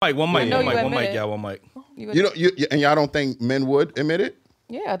One mic, You yeah, one mic. And y'all don't think men would admit it?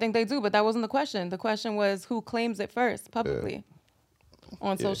 Yeah, I think they do, but that wasn't the question. The question was who claims it first publicly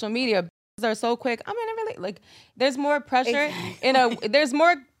on social media. Are so quick. I mean, it really like there's more pressure there's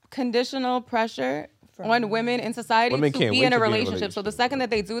more conditional pressure on women in society to be in a relationship. So the second that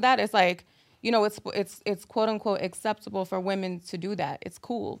they do that, it's like, it's quote unquote acceptable for women to do that. It's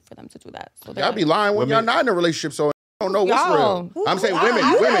cool for them to do that. So y'all be lying when y'all not in a relationship, so I don't know what's real. I'm saying women,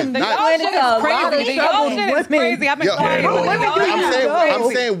 not crazy. Y'all shit is crazy. I've been quiet.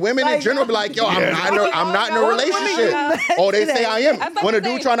 I'm saying women in general be like, yo, I'm not in a relationship. Oh, they say I am. When a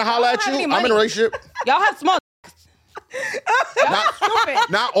dude trying to holler at you, I'm in a relationship. Y'all have small.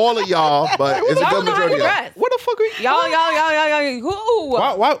 Not all of y'all, but it's a good majority of y'all. What the fuck are you? Y'all. Who?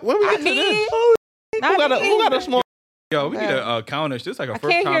 Why when we get to this? Who got a small? Yo, we need a counter. This like a first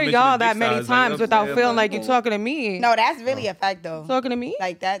I can't hear y'all that many times without feeling like you're talking to me. No, that's really a fact though. Talking to me?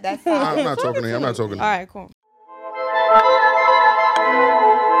 Like that. That's. I'm not talking to you. I'm not talking to you. All right, cool.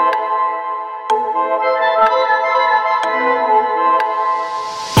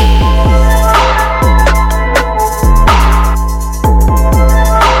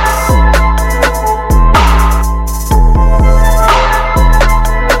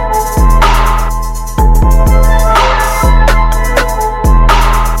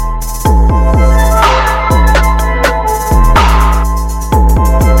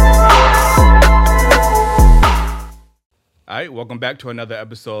 Welcome back to another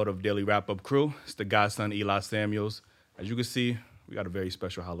episode of Daily Wrap-Up Crew. It's the godson, Eli Samuels. As you can see, we got a very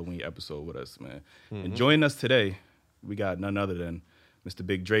special Halloween episode with us, man. Mm-hmm. And joining us today, we got none other than Mr.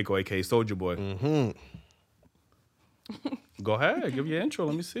 Big Draco, a.k.a. Soulja Boy. Mm-hmm. Go ahead, give your intro.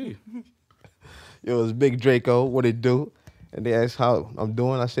 Let me see. Yo, it's Big Draco. What it do? And they ask how I'm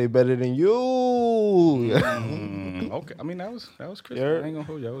doing. I say better than you. Okay, I mean that was crisp. Yeah. I ain't gonna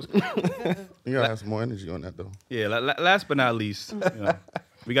hold you. That was crisp. You gotta have some more energy on that though. Yeah. Last but not least,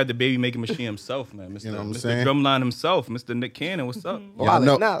 we got the baby making machine himself, man. Mr. You know what I'm Mr. saying? Drumline himself, Mr. Nick Cannon. What's up?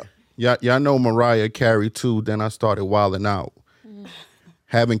 Y'all know Mariah Carey too. Then I started wilding out.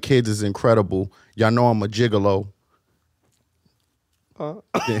 Having kids is incredible. Y'all know I'm a gigolo.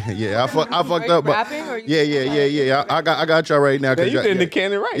 Yeah, I fucked up, but yeah. I got y'all right now. Yeah, you did Nick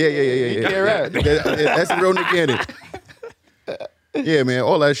Cannon right. Yeah. Right. That's the real Nick Cannon. Yeah, man,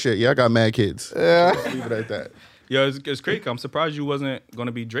 all that shit. Yeah, I got mad kids. Yeah, leave it at that. Yo, it's crazy. I'm surprised you wasn't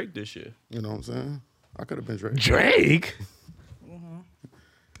gonna be Drake this year. You know what I'm saying? I could have been Drake. Drake.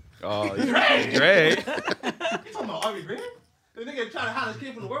 Oh, Drake. Come on, are we Green? The nigga trying to hide his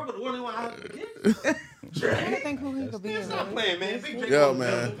kid from the world, but the world ain't want to hide his kid. I'm trying to think who he could be. Stop playing, man. Big Drake. Yo,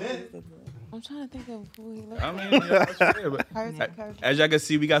 man. I'm trying to think of who he looks I mean, that's fair, but as y'all can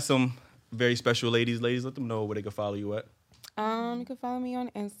see, we got some very special ladies. Ladies, let them know where they can follow you at. You can follow me on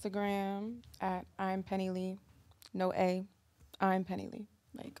Instagram at I'm Penny Lee. No A. I'm Penny Lee.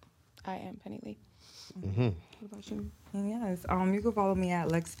 Like, I am Penny Lee. Mm-hmm. What about you? Yes. You can follow me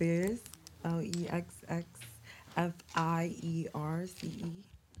at Lex Fierce. LEXXFIERCE.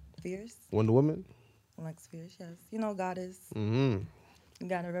 Fierce. Wonder Woman? Lex Fierce, yes. You know, goddess. Mm-hmm. You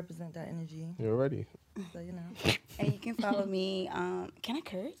gotta represent that energy. You're ready. So, you know. And you can follow me. Can I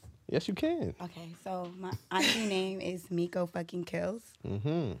curse? Yes, you can. Okay, so my auntie name is Miko fucking Kills.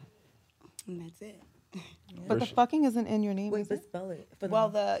 Mm-hmm. And that's it. Yeah. But the fucking isn't in your name. Wait, but spell it.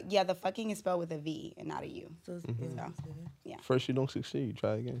 The fucking is spelled with a V and not a U. So, yeah. First you don't succeed,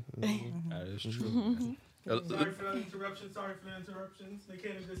 try again. Mm-hmm. That is true. Sorry for the interruptions. Nick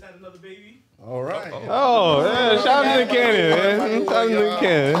Cannon just had another baby. All right. Oh, yeah. Shout out to Nick Cannon, man. Shout out to Nick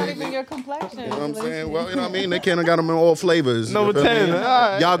Cannon. Not even your complexion. You know what I'm saying? Well, you know what I mean? Nick Cannon got them in all flavors. Number 10.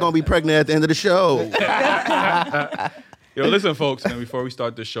 Y'all gonna be pregnant at the end of the show. Yo, listen, folks, man, before we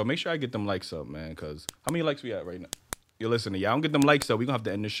start this show, make sure I get them likes up, man, because how many likes we at right now? Yo, listen, y'all don't get them likes up, we're going to have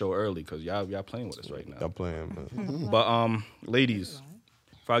to end this show early because y'all playing with us right now. Y'all playing, man. But, ladies,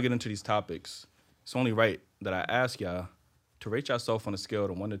 before I get into these topics, it's only right that I ask y'all to rate yourself on a scale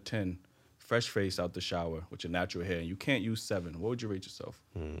of 1 to 10, fresh face out the shower with your natural hair, and you can't use 7. What would you rate yourself?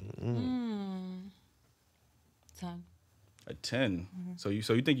 10. A 10? Mm-hmm. So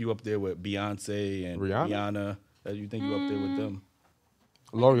you think you up there with Beyonce and Rihanna? You think you up there with them?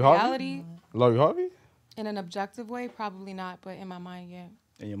 Lori Harvey? Lori Harvey? In an objective way, probably not, but in my mind, yeah.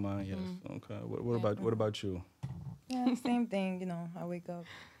 In your mind, yes. Okay. What about you? Yeah, same thing. You know, I wake up.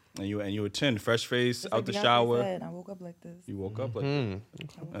 And you a 10, fresh face, just out like the Beyonce shower. Said, I woke up like this. You woke up like this.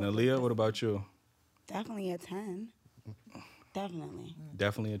 And Aaliyah, what about you? Definitely a 10. Definitely.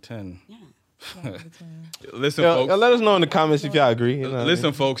 Definitely a 10. Yeah. Listen, Yo, folks. let us know in the comments if y'all agree. You know what I Listen,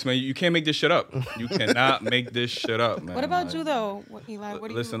 mean? folks, man, you can't make this shit up. You cannot make this shit up, man. What about Like, you though, Eli? What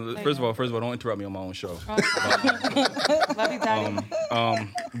do Listen, you? first of all, don't interrupt me on my own show. Love you, Daddy.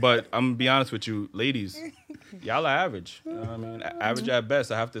 But I'm gonna be honest with you, ladies, y'all are average. You know what I mean? Average at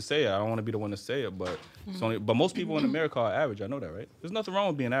best. I have to say it. I don't want to be the one to say it, but it's only. But most people in America are average. I know that, right? There's nothing wrong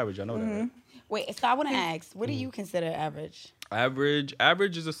with being average. I know that, right? Wait, so I want to ask, what do you consider average? Average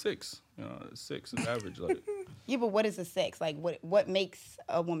is a 6. You know, 6 is average. Like, Yeah, but what is a 6? Like, what makes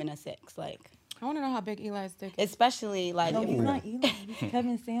a woman a 6? Like, I want to know how big Eli's dick is. especially like, No, if he's you- not Eli. He's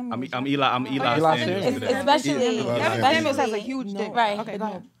Kevin Samuels. I'm Eli. I'm Eli Eli Sanders. Sanders. today. especially, Kevin Samuels has a huge dick. Right. Okay, go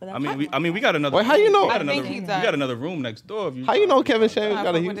ahead. But I mean, we got another. Wait, how you know? We got I another, think he's we that. got another room next door. If you How you know Kevin Samuels I got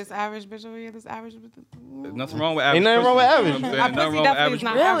a fuck with huge? this average bitch over here. This average. There's nothing wrong with average. Ain't nothing wrong with pussy, average. You know what My I'm saying? pussy Nothing wrong with definitely is average.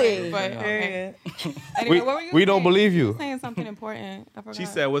 not Really? average, but okay. We, Anyway, what were you we don't saying? believe You you. were saying something important. I forgot. She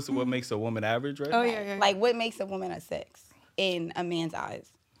said, "What makes a woman average?" Right? "Oh yeah, yeah." like, what makes a woman a 6 in a man's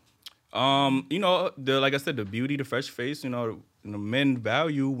eyes? You know, like I said, the beauty, the fresh face. You know, men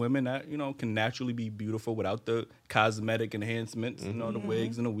value women that can naturally be beautiful without the cosmetic enhancements. You know, the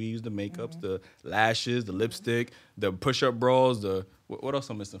wigs and the weaves, the makeups, the lashes, the lipstick, the push-up bras. The what else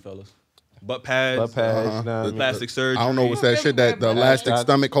I'm missing, fellas? Butt pads. Butt pads, nah, I The mean, plastic surgery. I don't know what's that shit that the elastic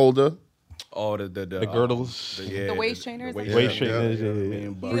stomach holder. Oh, the girdles. The waist trainers, I think. Waist trainers, yeah.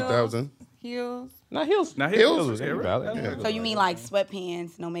 But- 3,000. Heels. Not heels. Now Heels? yeah, right. Valid. Yeah. So you mean like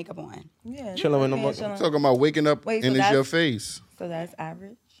sweatpants, no makeup on? Yeah. Chilling with them. Yeah, chilling. Talking about waking up Wait, and so it's your that's- face. So that's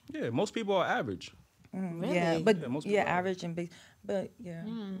average. Yeah, most people are average. Really? Yeah, but Yeah, most yeah, people are. average and big. But yeah,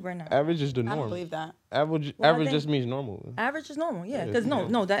 we're not. Average is the I don't norm. believe that. Average Well, I average think- just means normal. Average is normal. Yeah, because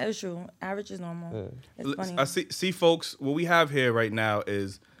no, that is true. Average is normal. It's funny. I see, folks. What we have here right now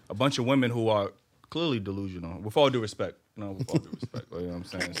is a bunch of women who are clearly delusional. With all due respect, with all due respect. You know what I'm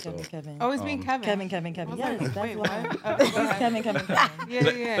saying? So, Kevin. Oh, it's being Kevin. Kevin. I was Yes, like, that's wait, why. what? Oh, He's go ahead. Kevin. Yeah,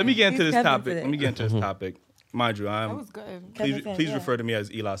 yeah. let me get into He's this Kevin topic. today. Let me get into this topic. Mind you, That was good. please Kevin, please yeah. refer to me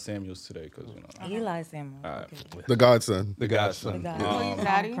as Eli Samuels today, because Eli Samuel. right. Okay. The godson. the godson. God. Call you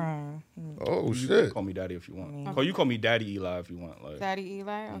Daddy. Crying. Oh, You shit. can call me daddy if you want. You call me daddy Eli if you want. Like, Daddy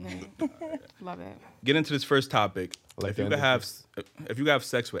Eli. Okay. Love it. get into this first topic. Like if you that. could have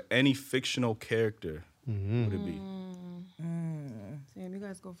sex with any fictional character, what would it be? Sam, you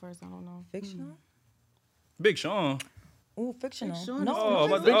guys go first. I don't know. Fictional? Big Sean. Ooh, fictional. Fictional? No, Oh,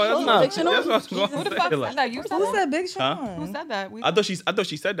 no, that's not Fictional? That's what I was going Who the to fuck say. said Like, that? You said Who that? said Big Sean? Who said that? We, I thought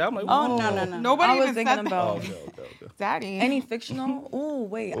she said that. I'm like, Oh, no. nobody I was even thinking said about that. Daddy. any fictional. Ooh,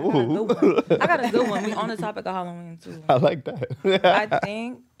 wait, I got a good one. I got a good one. We on the topic of Halloween too. I like that. I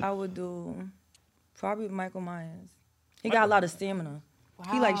think I would do probably Michael Myers. He got a lot of stamina.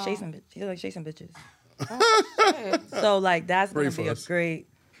 He like Wow. chasing bitches. He like chasing bitches. Shit. So like that's Pray gonna for be a us. great.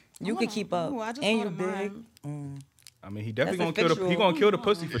 You could keep up, Ooh, I just and thought you of big. mine. I mean, he definitely That's gonna a kill the fictional- he gonna kill the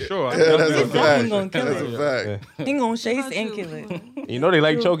pussy for sure. Yeah, that's a He's definitely fact. gonna kill That's it. a fact. He gonna chase About and you. kill it. You know they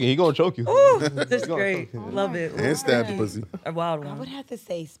like choking. He gonna choke you. Ooh, that's great. Love it. And stab the pussy. A wild I would one. have to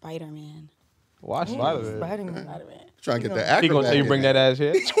say Spider-Man. Watch Spider-Man. Spider-Man. Spider-Man. Trying to get the He acrobat. gonna say you bring that ass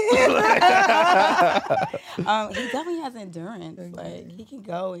here. He definitely has endurance. Like, he can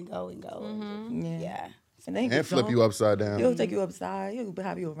go and go and go. Yeah. Yeah. And then he And can flip jump. you upside down. He'll take you upside. He'll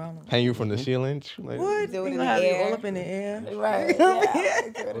have you around him. Hang you from the ceiling. Like, What? Do it He in gonna the have you air. all up in the air. Right.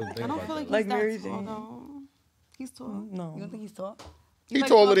 Yeah. I don't feel like he's Like that Mary tall, Jane. though. He's tall. No. You don't think he's tall? He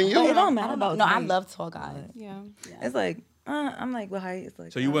taller than It you. don't matter about No, I height. love tall guys. Yeah. It's like I'm like with height. It's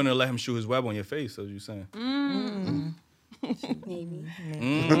like So you wouldn't let him shoot his web on your face, as you saying? Maybe.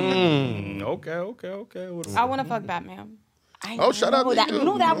 Okay. I want to fuck Batman. Oh, shout out to that. you. You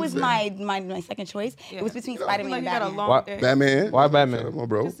know, that was my second choice. Yeah. It was between I feel Spider-Man like and he got a Batman. long What? dick. Batman. Why Shout out, Batman? my It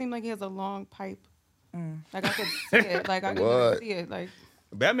bro. just seemed like he has a long pipe. Like I could see it. Like I could What? see it. Like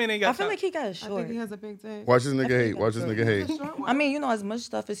Batman ain't got. I feel time. like he got a I short. think he has a big dick. Watch this nigga hate. Watch this nigga hate. I mean, you know, as much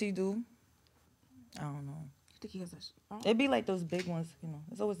stuff as he do, I don't know. I think he has a. Oh. It'd be like those big ones, you know.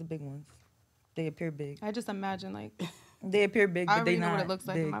 It's always the big ones. They appear big. I just imagine like They appear big, I but they already know not what it looks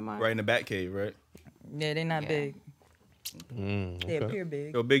like big. in my mind. Right in the Bat Cave, right? Yeah, they not Yeah. big. Mm, They okay. appear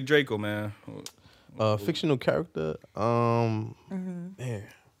big. Yo, Big Draco, man. Fictional character. Man.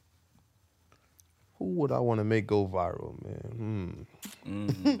 Who would I want to make go viral, man?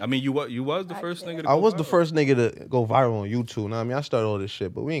 I mean, you was the first nigga. To I go was the viral. first nigga to go viral on YouTube. Now, I mean, I started all this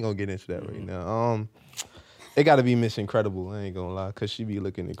shit, but we ain't gonna get into that right now. It gotta be Miss Incredible. I ain't gonna lie, cause she be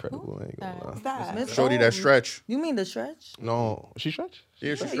looking incredible. I ain't gonna lie. That. Miss- Shorty that stretch. You mean the stretch? No, she stretch.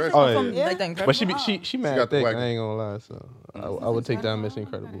 Yeah, she Yeah, you stretch. talking Oh, yeah. from, like, the Incredible? But she mad got the thick. wagon. I ain't gonna lie. So I would take down Miss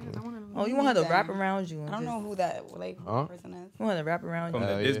Incredible. I Man. want to Oh, you want her to wrap around you? I don't know who that person is. You want her to wrap around From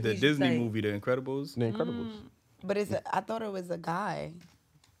you? the Disney movie, The Incredibles. The Incredibles. But I thought it was a guy.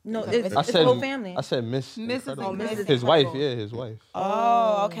 No, it's I the said whole family. I said Miss. Mrs. Incredible. Oh, Mrs. His wife, yeah, his wife.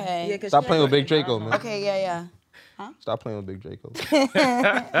 Oh, okay. Yeah, 'cause Stop she playing with has- Big Draco, man. Okay, yeah. Stop playing with Big Draco.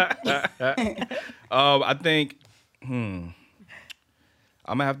 I think, I'm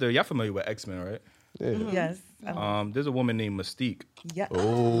gonna have to. Y'all familiar with X-Men, right? Yeah. Yes. There's a woman named Mystique. Yeah.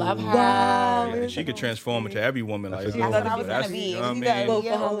 Love her. And she could transform into every woman. Like, That's a yo, good That's what I was that's- gonna be. you know It what I was mean? either Well, for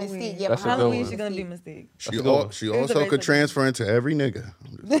Aaliyah or Halloween. Mystique. Yeah, That's for a good Halloween, one. she's gonna be Mystique. She also could transfer into every nigga.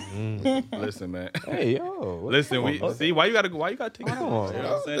 Listen, man. Hey, yo. Listen, see why you gotta take it. Come on. You know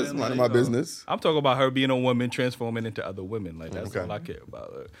what I'm saying? This is none Like, of my you know, business. I'm talking about her being a woman transforming into other women. Like that's Okay. all I care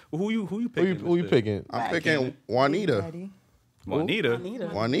about. Who you Who picking? you Mr. picking? I'm picking Juanita. Daddy. Juanita.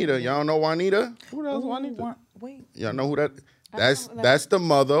 Juanita, y'all know Juanita? Who else Juanita? Wait. Y'all know who that? That's the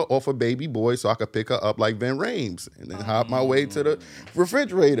mother off a Baby Boy, so I could pick her up like Vin Rames and then hop my way to the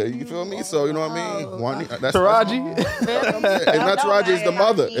refrigerator. You feel me? So you know what I mean? Juanita, Taraji? it's not Taraji. It's the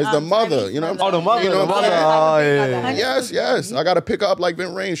mother. It's the mother. You know? Oh, the mother. You know The what I'm mother. saying? Oh, yeah. Yes. I gotta pick her up like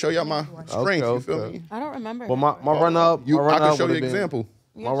Vin Rames. Show y'all my strength. You feel Okay. me? I don't remember. Well, my run-up. I can show you an example.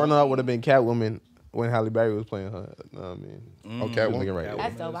 My run-up would have been Catwoman when Halle Berry was playing her. You know what I mean? Okay, She was looking right.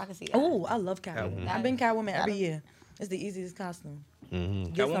 That's dope. I can see that. Oh, I love Catwoman. I've been Catwoman every year. It's the easiest costume.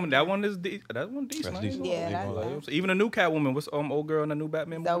 That one is decent. That's decent. Yeah, that's Like, even a new Catwoman. What's old girl in the new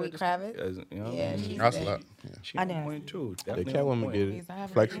Batman Zoe movie? Kravitz. You know? Yeah, she's That's a great. lot. She I on didn't point too. The Definitely on Catwoman point. get Please, I it.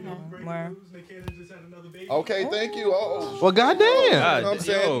 haven't Flex. seen her. More. Nick Cannon just had another baby. Okay, thank you. Oh, Well, goddamn. you know what I'm Yo.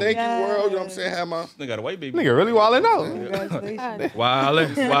 saying? Thank you, world. You know what I'm saying? Have my They got a white baby. Nigga really wilding out. Congratulations.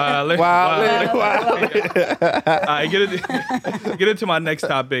 Wildin'. All right, get into my next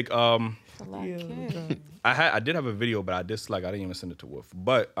topic. Black kid. I did have a video, but I didn't even send it to Wolf.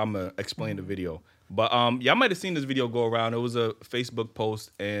 But I'm gonna explain the video. But y'all might have seen this video go around. It was a Facebook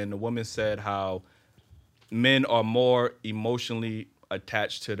post, and the woman said how men are more emotionally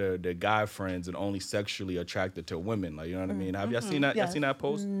attached to their guy friends and only sexually attracted to women. Like, you know what I mean? Have y'all seen that? Y'all Yes. seen that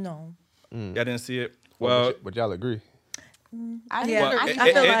post? No. Y'all didn't see it? Well, But y'all agree. Yeah, well, I in,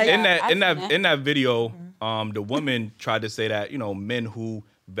 feel like- in that video, the woman tried to say that men who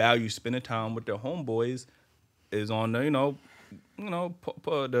value spending time with their homeboys is on the the Down low?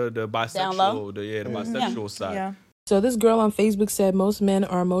 bisexual the bisexual side. Yeah. So this girl on Facebook said most men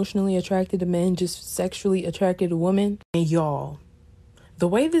are emotionally attracted to men, just sexually attracted to women. And y'all, the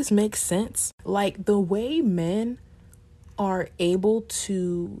way this makes sense, like the way men are able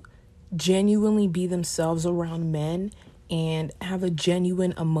to genuinely be themselves around men and have a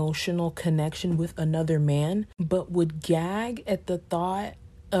genuine emotional connection with another man, but would gag at the thought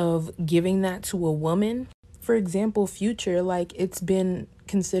of giving that to a woman. For example, Future, like it's been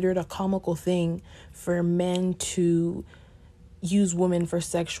considered a comical thing for men to use women for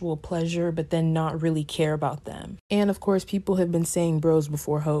sexual pleasure, but then not really care about them. And of course, people have been saying bros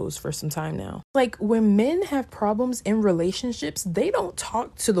before hoes for some time now. Like when men have problems in relationships, they don't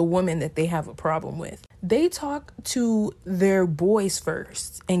talk to the woman that they have a problem with. They talk to their boys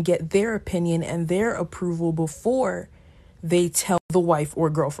first and get their opinion and their approval before they tell the wife or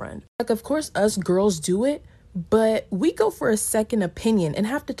girlfriend. Like, of course, us girls do it, but we go for a second opinion, and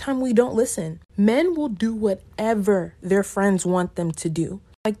half the time we don't listen. Men will do whatever their friends want them to do.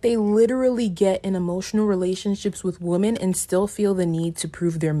 Like, they literally get in emotional relationships with women and still feel the need to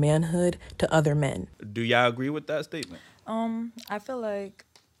prove their manhood to other men. Do y'all agree with that statement?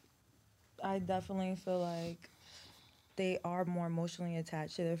 I definitely feel like they are more emotionally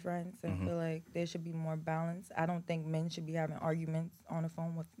attached to their friends and feel like there should be more balance. I don't think men should be having arguments on the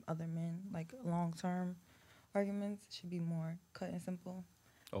phone with other men, like long-term arguments. It should be more cut and simple.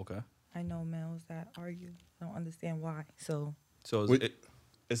 Okay. I know males that argue. I don't understand why. So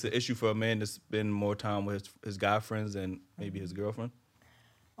it's an issue for a man to spend more time with his guy friends than maybe his girlfriend?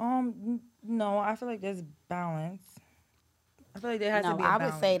 no, I feel like there's balance. I feel like there has to No, be a I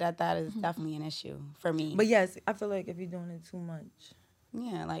balance. would say that is definitely an issue for me. But yes, I feel like if you're doing it too much.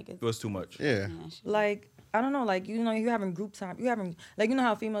 yeah, like It was too much. yeah. Like, I don't know, like, you're having group time. You having, like, you know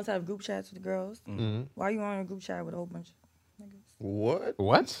how females have group chats with the girls? Mm-hmm. Why are you on a group chat with a whole bunch of niggas?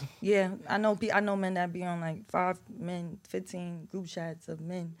 What? Yeah, I know men that be on, like, 5 men, 15 group chats of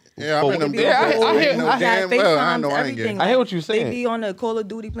men. Yeah, I'm in them. They be Yeah, on I hear- know I damn well. I FaceTimes, know I ain't everything. getting. I hear what you're saying. They be on the Call of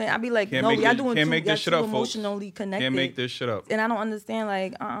Duty playing. I be like, Can't no, make y'all this- doing can't too, make y'all this shit too up, folks. emotionally connected. Can't make this shit up. And I don't understand,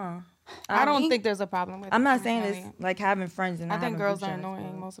 like, I don't think there's a problem with I'm it, not saying personally. it's like having friends and I not think having girls group are chats,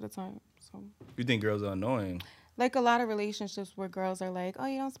 annoying but- most of the time. So You think girls are annoying? Like a lot of relationships where girls are like, "Oh,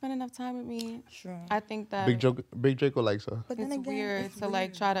 you don't spend enough time with me." True. I think that Big Draco likes her. But then it's again, weird it's to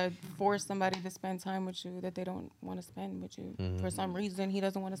like try to force somebody to spend time with you that they don't want to spend with you. For some reason, he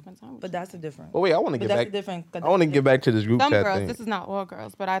doesn't want to spend time with But you. that's a different. But wait, I want to But get that's back. different. I want to get back to this group Some chat girls, thing. this is not all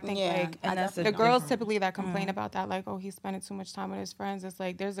girls, but I think Yeah, like and that's the a girls different- typically that complain about that, like, oh, he's spending too much time with his friends. It's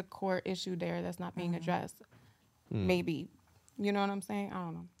like there's a core issue there that's not being addressed. Maybe, you know what I'm saying? I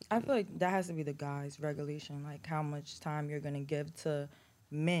don't know. I feel like that has to be the guy's regulation, like how much time you're gonna give to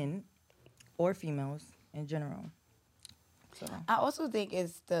men or females in general. So I also think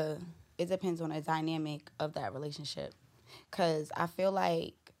it depends on the dynamic of that relationship, because I feel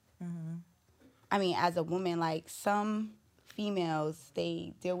like, I mean, as a woman, like some females,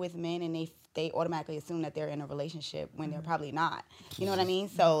 they deal with men and they automatically assume that they're in a relationship when they're probably not. You know what I mean?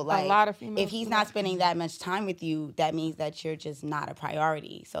 So like, lot of females if he's do not that. spending that much time with you, that means that you're just not a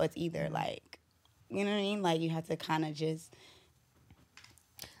priority. So it's either like, you know what I mean? Like you have to kind of just.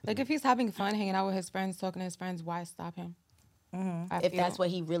 Like if he's having fun hanging out with his friends, talking to his friends, why stop him? I If feel. that's what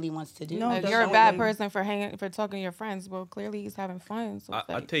he really wants to do. No, If that's you're a not bad what- person for talking to your friends, well, clearly he's having fun. So it's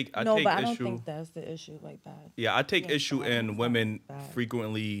I like, take no, but I don't issue. think that's the issue like that. Yeah, I take issue in women bad.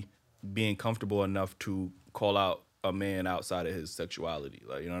 frequently being comfortable enough to call out a man outside of his sexuality.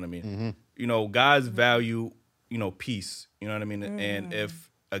 Like, you know what I mean? You know, guys value, you know, peace. You know what I mean? And if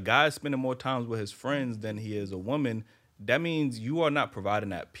a guy is spending more time with his friends than he is a woman, that means you are not providing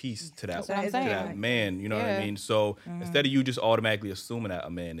that peace to that, That's what I'm to saying. that man. You know what I Yeah. mean? So instead of you just automatically assuming that a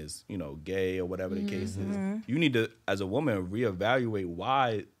man is, you know, gay or whatever the case is, you need to, as a woman, reevaluate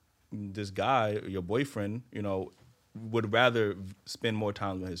why this guy, your boyfriend, you know, would rather spend more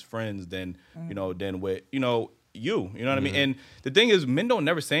time with his friends than, you know, than with, you know what I mean? And the thing is, men don't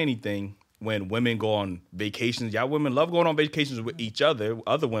never say anything when women go on vacations. Y'all women love going on vacations with each other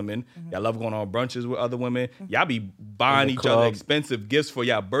women. Y'all love going on brunches with other women. Y'all be buying the each other club. expensive gifts for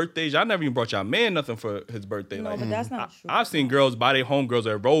y'all birthdays. Y'all never even brought y'all man nothing for his birthday. No, like, but that's not true. I've seen girls buy their homegirls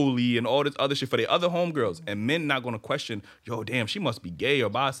a Rolly and all this other shit for their other homegirls, and men not gonna question, yo, damn, she must be gay or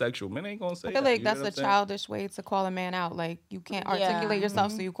bisexual. Men ain't gonna say I feel that. like You know that's what a I'm saying? childish way to call a man out. Like you can't articulate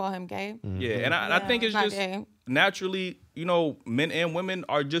yourself, so you call him gay. Yeah, and I think it's Not just gay. naturally, you know, men and women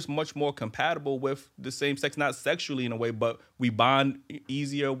are just much more compatible with the same sex, not sexually in a way, but we bond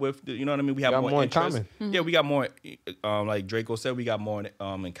easier with, the, you know what I mean? We have Got more more in interest. common. Yeah, we got more, like Draco said, we got more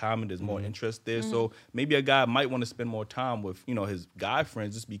in common. There's more interest there. So maybe a guy might want to spend more time with, you know, his guy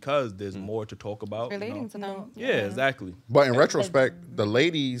friends just because there's more to talk about. Relating you to know? them. Yeah, exactly. But in retrospect, the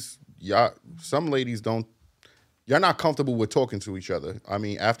ladies, some ladies don't. You're not comfortable with talking to each other. I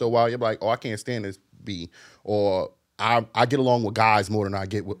mean, after a while, you're like, oh, I can't stand this B, or I get along with guys more than I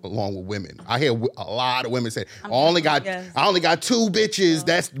get along with women. I hear a lot of women say, I only got 2 bitches.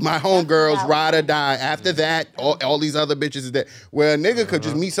 That's my homegirls, ride or die. After that, all these other bitches is that. Where a nigga could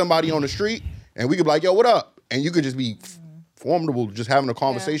just meet somebody on the street and we could be like, yo, what up? And you could just be formidable, just having a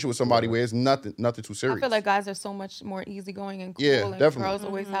conversation with somebody where it's nothing too serious. I feel like guys are so much more easygoing and cool. Yeah, and definitely. Girls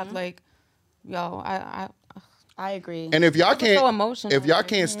always have like, yo, I agree. And if y'all People are so emotional. if y'all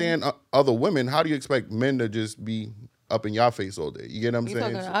can't stand other women, how do you expect men to just be up in y'all face all day? You get what I'm You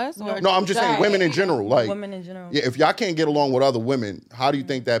saying? talking to us or No, I'm just saying guys? women in general. Like Women in general. Yeah, if y'all can't get along with other women, how do you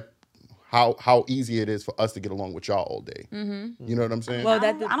think that how easy it is for us to get along with y'all all day? You know what I'm saying? Well,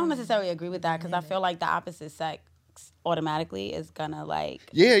 I don't necessarily agree with that, because I feel like the opposite sex automatically is gonna like.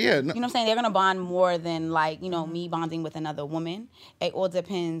 Yeah. You know what I'm saying? They're gonna bond more than like, you know, me bonding with another woman. It all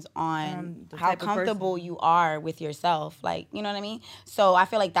depends on the how type of comfortable you are with yourself. Like, you know what I mean? So I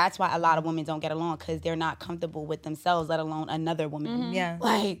feel like that's why a lot of women don't get along, because they're not comfortable with themselves, let alone another woman. Yeah.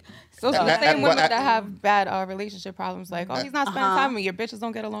 Like, Those are the At- same at- women at- that have bad relationship problems. Like, oh, he's not spending time with me. Your bitches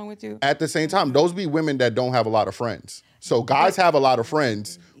don't get along with you. At the same time, those be women that don't have a lot of friends. So guys have a lot of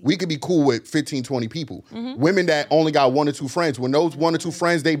friends. We could be cool with 15, 20 people. Women that only got 1 or 2 friends, when those 1 or 2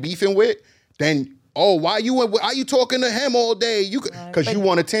 friends they beefing with, then are you talking to him all day? You because you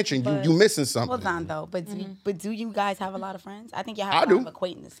want attention. You missing something. hold on though. But do you guys have a lot of friends? I think you have I a lot do. of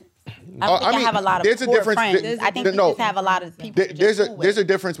acquaintances. I don't think I I have a mean, lot of there's a core difference- friends. there- I think you no, just have a lot of people. you're There's just a cool there's a with.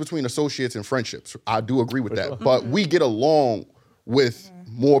 difference between associates and friendships. I do agree with that. But we get along with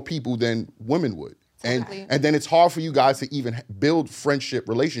more people than women would. And then it's hard for you guys to even build friendship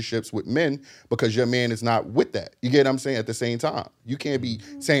relationships with men because your man is not with that. You get what I'm saying? At the same time, you can't be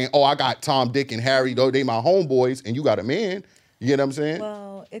saying, "Oh, I got Tom, Dick, and Harry. Though they my homeboys," and you got a man. You get what I'm saying?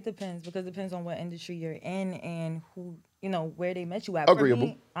 Well, it depends, because it depends on what industry you're in and who, you know, where they met you at. Agreeable. For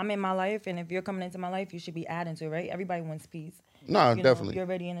me, I'm in my life, and if you're coming into my life, you should be adding to it, right? Everybody wants peace. Nah, You know, definitely. if you're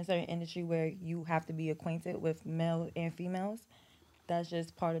already in a certain industry where you have to be acquainted with male and females, that's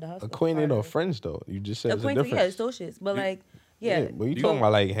just part of the hustle. Acquainted part or of- friends though? You just said it's a Acquainted, difference. yeah, associates, but like, yeah. But you You talking know-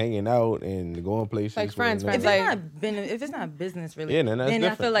 about like hanging out and going places, Like with friends, another- If friends. it's Like- not if it's not business related, Yeah, then that's I feel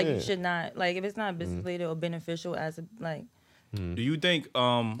different, like yeah. you should not like if it's not business related or beneficial as a like. Do you think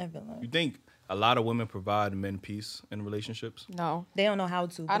I feel like you think a lot of women provide men peace in relationships? No. They don't know how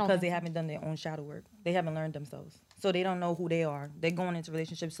to I don't because think they so. haven't done their own shadow work. They haven't learned themselves. So they don't know who they are. They're going into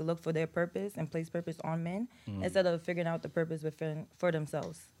relationships to look for their purpose and place purpose on men instead of figuring out the purpose within for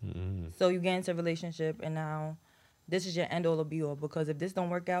themselves. So you get into a relationship and now this is your end all or be all because if this don't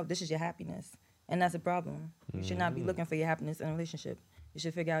work out, this is your happiness. And that's a problem. You should not be looking for your happiness in a relationship. You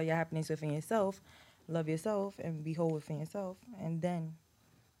should figure out your happiness within yourself, love yourself, and be whole within yourself. And then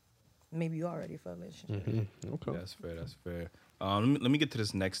maybe you're ready for a relationship. Okay. That's fair. That's fair. Let me get to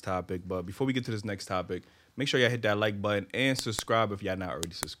this next topic, but before we get to this next topic, make sure y'all hit that like button and subscribe if y'all not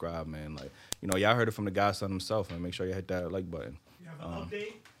already subscribed, man. Like, y'all heard it from the godson himself, man. Make sure you hit that like button. You have an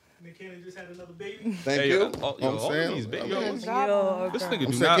update. Nick Cannon just had another baby. Thank Hey, you. yo, You know all what I'm saying? these big- I yo, mean, this Yo, nigga I'm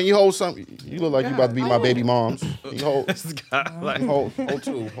do saying, not. can you hold something? You look like you about to be my baby moms. Can you hold, This guy, like, hold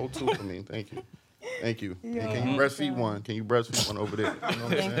two for me. Thank you. Thank you. And can you breastfeed one? Can you breastfeed one over there? You know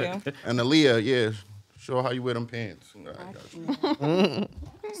what I'm Thank saying? you. And Aaliyah, yeah, show how you wear them pants. All right, got you.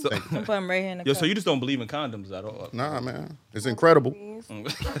 I'm putting them right here in the yo, cup. so you just don't believe in condoms at all? Nah, man, it's incredible.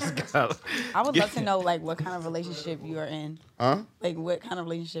 This guy, I would love to know like what kind of relationship you are in. Huh? Like what kind of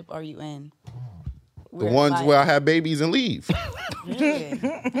relationship are you in? The ones where I have babies and leave. You're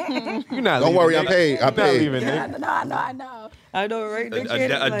not. Don't leaving, worry, I nigga. paid. I You're not paid. leaving, nigga. I know. I know, right?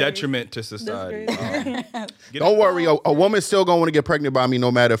 a detriment to society. crazy. Don't worry, a woman's still gonna want to get pregnant by me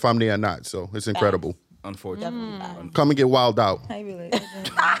no matter if I'm there or not. So it's incredible. Unfortunately. Come and get wild out. I be like, This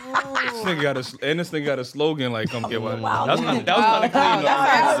nigga got a slogan like "Come get one." wow. That was kind of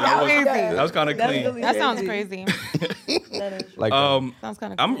clean. That was kind of That's clean. really That sounds crazy. Like, Sounds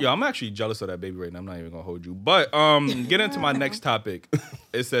kind of I'm actually jealous of that baby right now. I'm not even gonna hold you. But get into my next topic.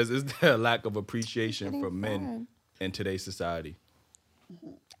 It says, is there a lack of appreciation for men in today's society?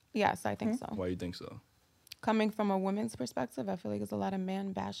 Yes, I think so. Why do you think so? Coming from a woman's perspective, I feel like there's a lot of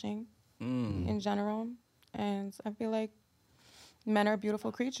man bashing in general. And I feel like men are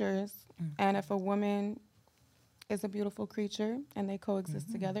beautiful creatures. And if a woman is a beautiful creature and they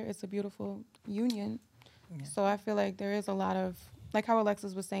coexist together, it's a beautiful union. Yeah. So I feel like there is a lot of, like how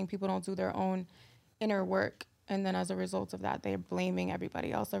Alexis was saying, people don't do their own inner work. And then as a result of that, they're blaming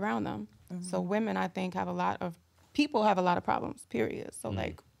everybody else around them. So women, I think, people have a lot of problems, period. So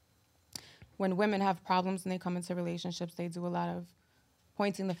like when women have problems and they come into relationships, they do a lot of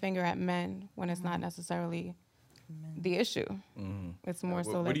pointing the finger at men when it's not necessarily the issue. It's more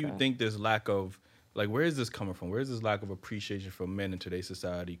so like Where do you think this lack of, like, where is this coming from? Where is this lack of appreciation for men in today's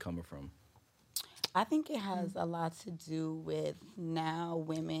society coming from? I think it has a lot to do with now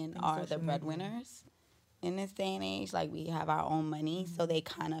women are the breadwinners in this day and age. Like we have our own money, so they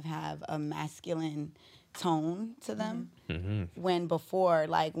kind of have a masculine tone to them. When before,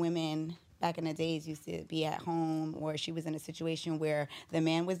 like women back in the days used to be at home, or she was in a situation where the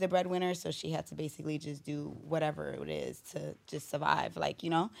man was the breadwinner, so she had to basically just do whatever it is to just survive, like, you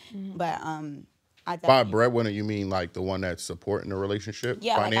know. But I By definitely, breadwinner, you mean like the one that's supporting the relationship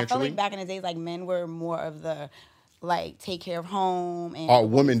yeah, like I feel financially? like back in the days, like men were more of the like take care of home and Are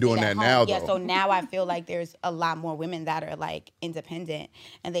women stay doing at that home. now, Yeah, though? so now I feel like there's a lot more women that are like independent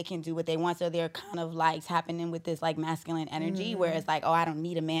and they can do what they want. So they're kind of like tapping in with this like masculine energy, where it's like, oh, I don't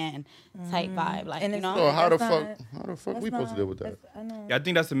need a man type vibe, like, And you it's know. So how the That's fuck we supposed to deal with that? I know. Yeah, I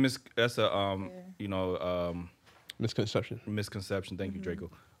think that's a misconception. misconception. Thank you, Draco.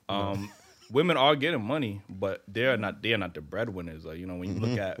 Women are getting money, but they're not the breadwinners. Like, when you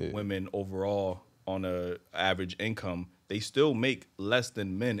look at women overall on a average income, they still make less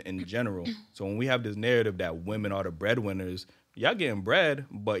than men in general. So when we have this narrative that women are the breadwinners, y'all getting bread,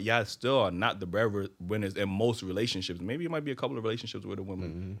 but y'all still are not the breadwinners in most relationships. Maybe it might be a couple of relationships where the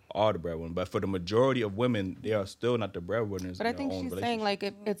women are the breadwinners, but for the majority of women, they are still not the breadwinners. But I in their think own she's saying like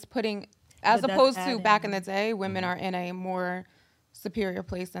relationships. it's putting, as But that's opposed to adding. back in the day, women are in a more superior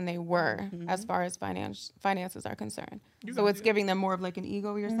place than they were as far as finances are concerned. So it's giving them more of like an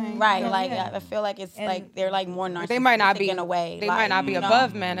ego, you're saying? Right, Yeah, like yeah. I feel like it's And like they're like more narcissistic They might not be in a way. They like, might not be you know?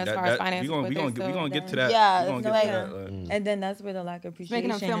 above men as far as we finances, gonna, but we they're gonna, still, we gonna get to that. Yeah, we gonna it's get like- to that. And then that's where the lack of appreciation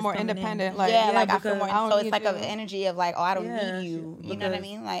making them feel is more coming in. independent. Like, yeah, like I because feel more. I don't So it's need like you. an energy of like, oh, I don't Yeah, need you. You know what I because-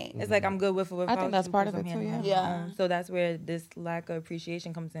 mean? Like, It's like I'm good with or without think that's you part of 'cause it I'm too, handling yeah. my Yeah. own. So that's where this lack of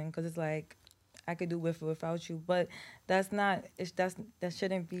appreciation comes in, because it's like I could do with or without you, but that's not. That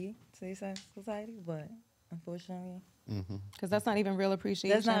shouldn't be today's society. But unfortunately, Because that's not even real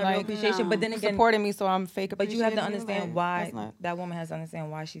appreciation. That's not a real appreciation. But then again, supporting me, so I'm fake but appreciating you have to you, understand like, why that's not- that woman has to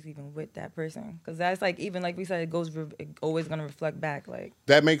understand why she's even with that person. Because that's like, even like we said, it always going to reflect back. Like,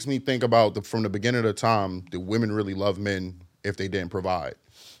 That makes me think about from the beginning of the time, the women really love men if they didn't provide.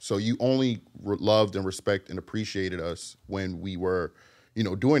 So you only loved and respect and appreciated us when we were,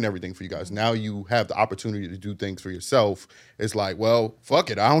 doing everything for you guys. Now you have the opportunity to do things for yourself. It's like, well, fuck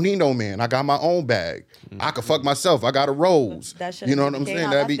it. I don't need no man. I got my own bag. I can fuck myself. I got a rose. That shouldn't You know be what I'm the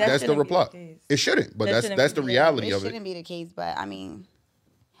saying? case. That's the shouldn't be the reply. case. It shouldn't, but That that's shouldn't that's be the the case. reality It of it. shouldn't be the case, but I mean,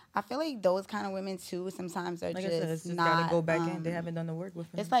 I feel like those kind of women too sometimes are Like I just, said, it's just not. got to go back in. They haven't done the work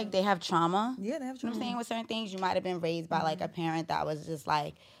with me. It's like they have trauma. Yeah, they have You know what I'm saying? trauma. With certain things, you might have been raised by like a parent that was just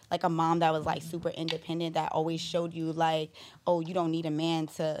like a mom that was like super independent that always showed you like, oh, you don't need a man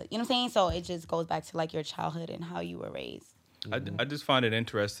to, you know what I'm saying? So it just goes back to like your childhood and how you were raised. I just find it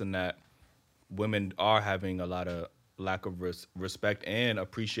interesting that women are having a lot of lack of respect and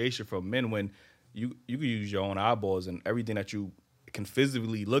appreciation from men when you can use your own eyeballs and everything that you can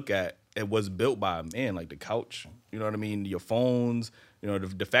physically look at. It was built by a man, like the couch. You know what I mean? Your phones.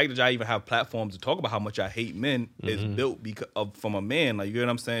 The fact that I even have platforms to talk about how much I hate men is built from a man. Like, you know what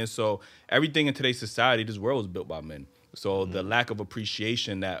I'm saying? So everything in today's society, this world is built by men. So the lack of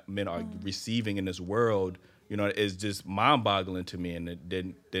appreciation that men are receiving in this world, is just mind-boggling to me. And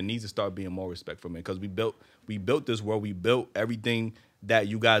there needs to start being more respect for men because we built this world. We built everything that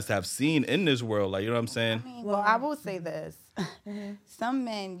you guys have seen in this world. Like, you know what I'm saying? I mean, well, I will say this. Some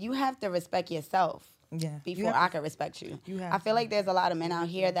men, you have to respect yourself before I can respect you. I feel like there's a lot of men out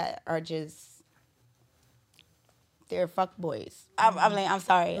here that are just, they're fuck boys. I'm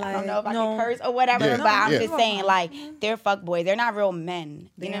sorry. I don't know if I can curse or whatever, Yeah. but I'm Yeah. just saying, like, they're fuck boys. They're not real men.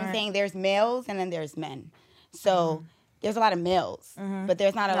 You know what I'm saying? There's males and then there's men. So there's a lot of males, but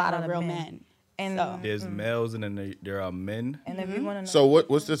there's not a lot of real men. And So. There's males and then there are men. and if you want to know So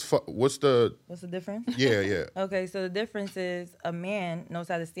what's the what's the difference? yeah. Okay, so the difference is a man knows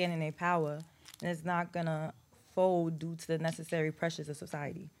how to stand in their power and is not gonna fold due to the necessary pressures of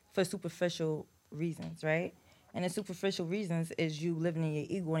society for superficial reasons, right? And the superficial reasons is you living in your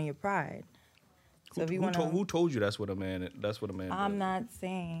ego and your pride. So if you want Who told you that's what a man does? I'm not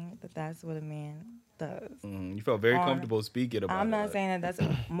saying that that's what a man does. You felt very comfortable speaking about it. I'm not saying that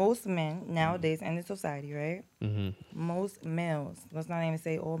that's most men nowadays in the society, right? Most males, let's not even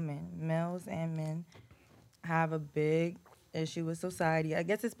say all men, males and men have a big issue with society. I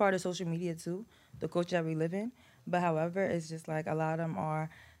guess it's part of social media too, the culture that we live in. But however, it's just like a lot of them are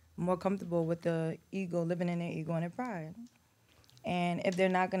more comfortable with the ego, living in their ego and their pride. And if they're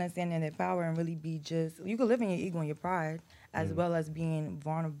not going to stand in their power and really be just, you can live in your ego and your pride as well as being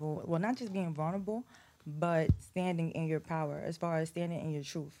vulnerable. Well, not just being vulnerable, but standing in your power as far as standing in your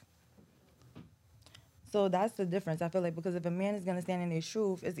truth. So that's the difference. I feel like because if a man is going to stand in his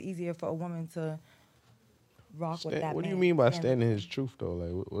truth, it's easier for a woman to rock with that What do you man. mean by standing his truth though?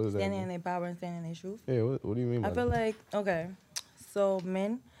 Like what does that Standing mean? in their power and standing in their truth? Yeah, what do you mean by I feel that? like, okay, so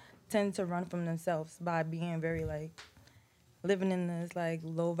men tend to run from themselves by being very like, living in this like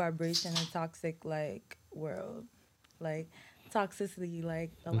low vibration and toxic like world. Like toxicity, like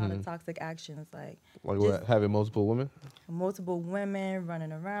a lot of toxic actions, like Like just what, having multiple women? multiple women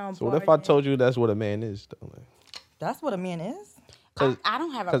running around. So what if I partying. told you that's what a man is though? Like, That's what a man is? I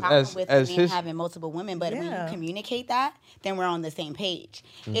don't have a 'cause problem as- with as men his- having multiple women, but when Yeah. you communicate that, then we're on the same page.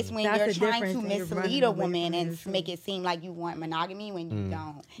 It's when That's you're the trying to difference when you're mislead running a away woman from your and truth. make it seem like you want monogamy when you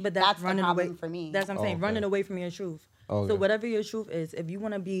don't. But that's the running problem away for me. That's what I'm saying, okay. running away from your truth. Okay. So whatever your truth is, if you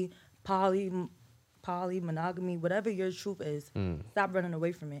want to be poly, monogamy, whatever your truth is, stop running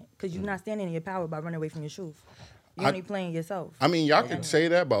away from it because you're not standing in your power by running away from your truth. You're only playing yourself. I mean, y'all can say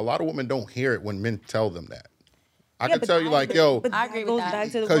that, but a lot of women don't hear it when men tell them that. I Yeah, can but tell you, like, yo, But I that agree with goes that.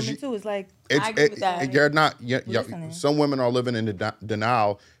 back to the 'Cause woman you- too. It's like it's I agree with that. you're not. Listening. Some women are living in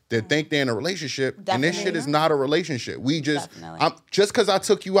denial. They think they're in a relationship, and this shit Definitely. is not a relationship. We just, Definitely. just because I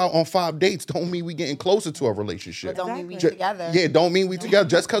took you out on 5 dates, don't mean we getting closer to a relationship. But don't mean we Exactly. together. Yeah, don't mean we together.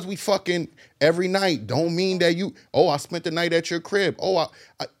 Just because we fucking every night, don't mean that you. Oh, I spent the night at your crib. Oh, I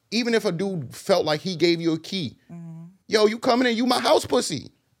even if a dude felt like he gave you a key, yo, you coming in, you my house pussy.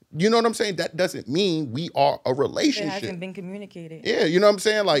 You know what I'm saying? That doesn't mean we are a it relationship. hasn't been communicated. Yeah, you know what I'm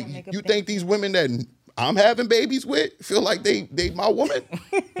saying? Like, make a you big think these women that I'm having babies with feel like they my woman?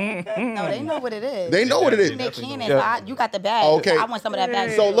 No, they know what it is. They know what it is. They can. Yeah. You got the bag. Okay. I want some of that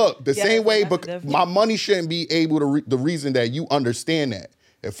bag. So too. look, the Yeah, same way, that's but different. my money shouldn't be able to. The reason that you understand that,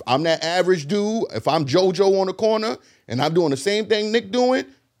 if I'm that average dude, if I'm JoJo on the corner and I'm doing the same thing Nick doing,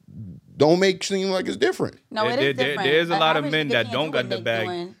 don't make it seem like it's different. No, it is different. There's a An lot of average men nigga that can't don't do got what the Nick bag.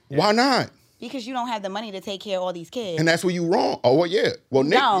 doing. Why not? because you don't have the money to take care of all these kids. And that's where you wrong. Oh, well, yeah. Well,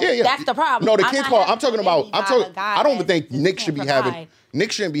 Nick, No, yeah. that's the problem. No, the I'm kids not part. I'm having talking a about. baby I'm by talking. a guy I don't even that think just Nick can't should be provide. having.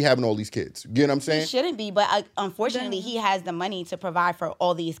 Nick shouldn't be having all these kids. You know what I'm He saying? shouldn't be, but unfortunately, he has the money to provide for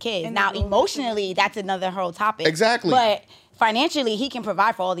all these kids. And Now, the role- emotionally, that's another whole topic. Exactly. But financially, he can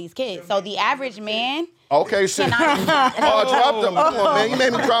provide for all these kids. So the average man Okay, shit. Oh, I dropped him. Come on, man. You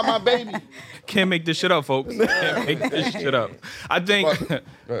made me drop my baby. Can't make this shit up, folks. Can't make this shit up. I think,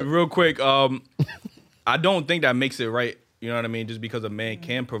 real quick, I don't think that makes it right. You know what I mean? Just because a man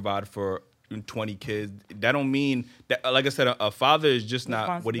can provide for 20 kids, that don't mean that. Like I said, a father is just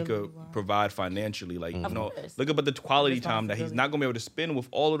not what he could provide financially. Like, you know, course. look about the quality time that he's not gonna be able to spend with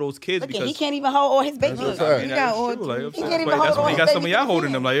all of those kids. Look, because he can't even hold all his babies. That's a fact. I mean, He got that's all true. Like, two. I'm He saying, can't even but hold that's when all he got his some of y'all babies.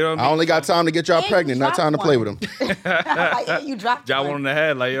 holding them. Like, you know what I I mean? only got time to get y'all And pregnant, you not time to dropped play one. with them. Like, yeah, you dropped Y'all one. one on the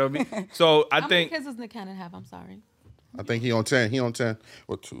head, like, you know what I mean? So I How many think kids does Nick Cannon have? I'm sorry. I think he on 10. He on 10.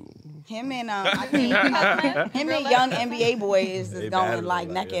 Or 2. Him and I think him and young NBA boy is They just going battling, like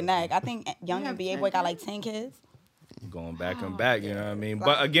like, neck yeah. and neck. I think young NBA boy got like 10 kids. going back and back, you know what I mean?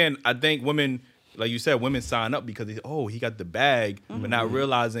 But again, I think women, like you said, women sign up because he got the bag, but not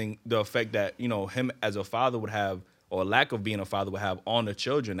realizing the effect that, you know, him as a father would have, or lack of being a father would have on the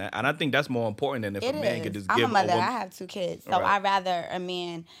children. And I think that's more important than if It a man is. could just I'm give a mother. woman. I have 2 kids, so Right. I'd rather a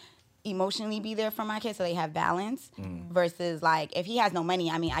man emotionally be there for my kids so they have balance Mm. versus like if he has no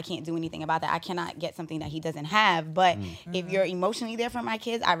money, I mean, I can't do anything about that. I cannot get something that he doesn't have. But if you're emotionally there for my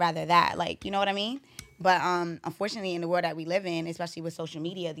kids, I'd rather that. Like, you know what I mean? But unfortunately, in the world that we live in, especially with social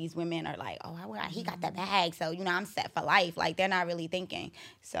media, these women are like, "Oh, he got the bag, so you know I'm set for life." Like they're not really thinking.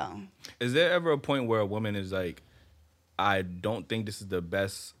 So Is there ever a point where a woman is like, I don't think this is the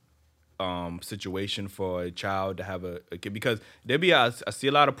best situation for a child to have a kid? Because I see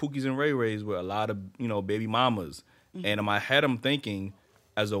a lot of Pookies and Ray Rays with a lot of, you know, baby mamas. And in my head, I'm thinking,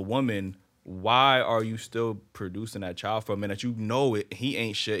 as a woman, why are you still producing that child for a man that you know he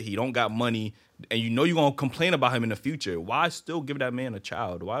ain't shit, he don't got money, and you know you're going to complain about him in the future? Why still give that man a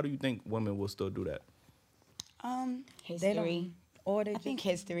child? Why do you think women will still do that? history. Or they I think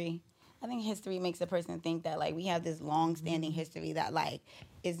history. I think history makes a person think that like we have this long-standing history that like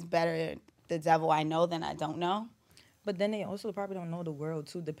is better the devil I know than I don't know. But then they also probably don't know the world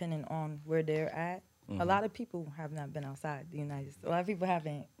too, depending on where they're at. A lot of people have not been outside the United States. A lot of people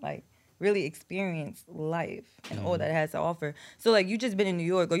haven't like really experienced life and all that it has to offer. So like you just been in New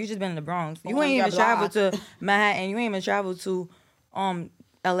York or you just been in the Bronx. You On ain't your even traveled block. to Manhattan. You ain't even traveled to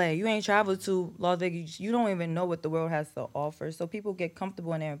LA. You ain't traveled to Las Vegas. You don't even know what the world has to offer. So people get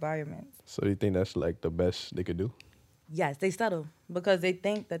comfortable in their environments. So you think that's like the best they could do? Yes, they settle because they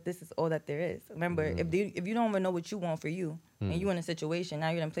think that this is all that there is. Remember, if you don't even know what you want for you, and you in a situation, now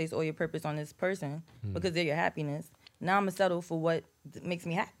you're gonna place all your purpose on this person because they're your happiness. Now I'm gonna settle for what makes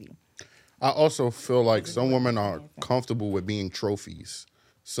me happy. I also feel like some women are comfortable with being trophies.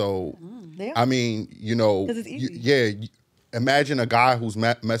 So, They I mean, you know, 'Cause it's easy. imagine a guy who's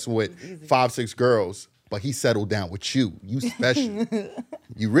messing with 5, 6 girls, but he settled down with you. You special.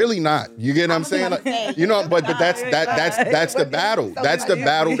 You really not. You get what I'm saying? Like, you know, but that's the battle. That's the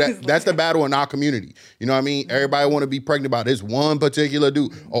battle. That's the battle in our community. You know what I mean? Everybody want to be pregnant about this one particular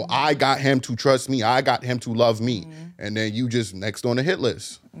dude. Oh, I got him to trust me. I got him to love me. And then you just next on the hit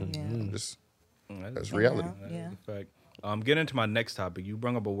list. That's reality. Yeah. That's a fact. Getting into my next topic, you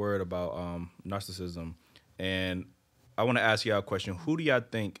brought up a word about narcissism, and I want to ask y'all a question. Who do y'all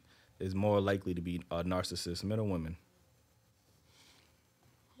think is more likely to be a narcissist, men or women?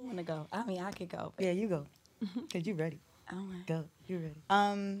 I want to go. I mean, I could go. But Yeah, you go. Cause you ready. I don't want- Go. You ready.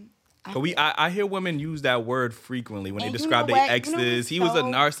 I hear women use that word frequently when they And you describe know their what? You know exes. what's He was a so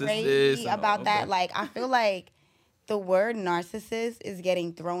narcissist. crazy and- about that, okay. like I feel like the word narcissist is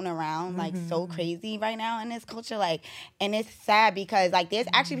getting thrown around like so crazy right now in this culture, like, and it's sad because like there's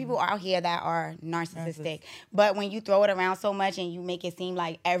actually people out here that are narcissistic, but when you throw it around so much and you make it seem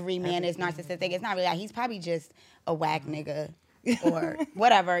like every man is narcissistic, it's not really. Like, he's probably just a whack nigga. Or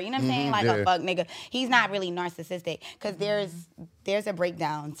whatever, you know what I'm saying? Like a fuck nigga. He's not really narcissistic because there's a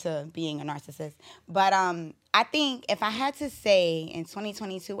breakdown to being a narcissist. But I think if I had to say in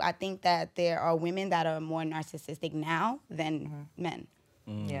 2022, I think that there are women that are more narcissistic now than men.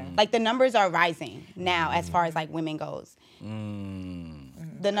 Yeah. Like the numbers are rising now as far as like women goes.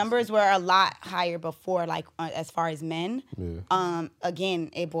 The numbers were a lot higher before, like as far as men.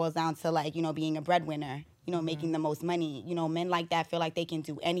 Again, it boils down to like, you know, being a breadwinner. You know, making the most money. You know, men like that feel like they can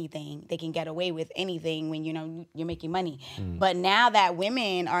do anything. They can get away with anything when, you know, you're making money. But now that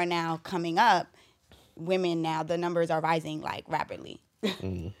women are now coming up, the numbers are rising like rapidly.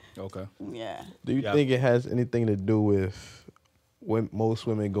 Okay. Yeah. Do you Yeah. think it has anything to do with most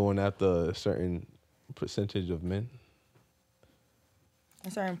women going after a certain percentage of men. A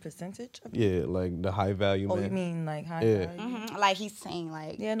certain percentage? Yeah, like the high value Oh, men. you mean like high Yeah. value? Like he's saying,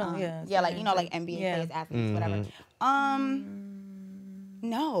 like like like NBA Yeah. players, athletes, whatever.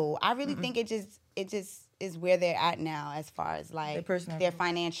 No, I really think it just is where they're at now as far as like their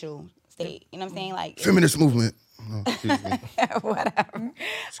financial state. You know what I'm saying? Like Feminist movement. Oh, excuse me. whatever.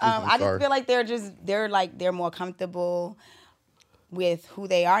 I just feel like they're more comfortable with who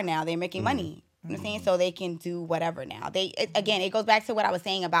they are now. They're making money. You know what I'm saying? So they can do whatever now. Again, it goes back to what I was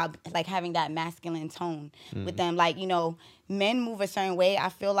saying about like having that masculine tone with them. Like, you know, men move a certain way, I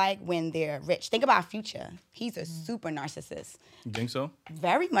feel like, when they're rich. Think about Future. He's a super narcissist. You think so?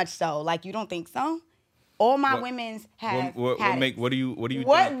 Very much so. Like, you don't think so? All my women's have What do you think?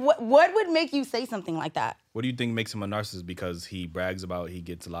 What would make you say something like that? What do you think makes him a narcissist? Because he brags about he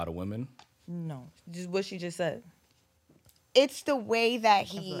gets a lot of women? No, just what she just said. It's the way that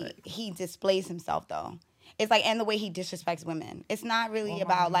he displays himself, though. It's like, and the way he disrespects women. It's not really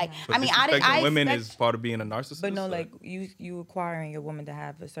about like. So I mean, I women expect, is part of being a narcissist. But no, like you acquiring your woman to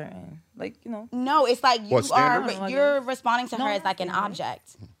have a certain, like, you know. No, it's like you're responding to No, her as like an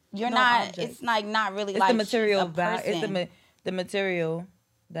object. You're not. Object. It's like not really It's like the material value. It's the material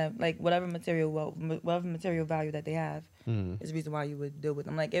that, like, whatever material value that they have is the reason why you would deal with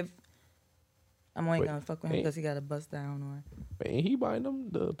them. Like, if I'm only gonna fuck with him because he got a bust down, or But ain't he buying them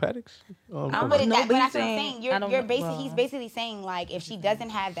the paddocks? But but that's he's what I'm saying- saying. He's basically saying like, if she doesn't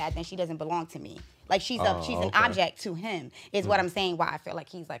have that, then she doesn't belong to me. Like she's an object to him. Is what I'm saying. Why I feel like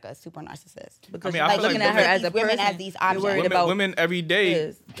he's like a super narcissist. because I mean, I you're feel looking like at her as a women person, as these you're objects. worried about women every day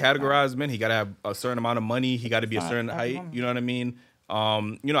his. categorize men. He got to have a certain amount of money. He got to be a certain height. You know what I mean?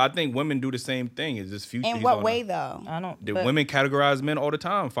 You know, I think women do the same thing. Is this Future? In what way though? I don't. The but- women categorize men all the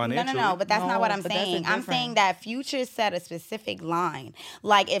time financially. No, but that's not what I'm but that's saying. I'm different. saying that Future set a specific line.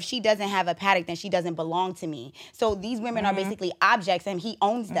 Like, if she doesn't have a paddock, then she doesn't belong to me. So these women are basically objects, and he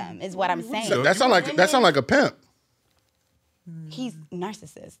owns them. Is what I'm saying. So that sound like a pimp. He's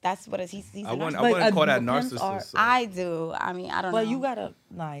narcissist. That's what he's. He's I a wouldn't narcissist. call that pimps are- narcissist. so. I do. I mean, I don't know. But you gotta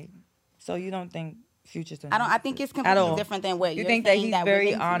like. So you don't think Future's? I think it's At completely all. different than what You you're think that saying he's that very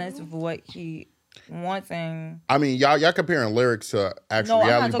women do. honest with what he wants and. I mean, y'all comparing lyrics to actual No, I'm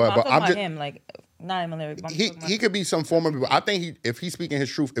not reality, talking, I'm but talking I'm about just him. Like, not him a lyric. But I'm he talking about- he could be some form of. I think if he's speaking his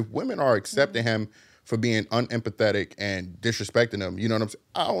truth, if women are accepting him for being unempathetic and disrespecting them, you know what I'm saying?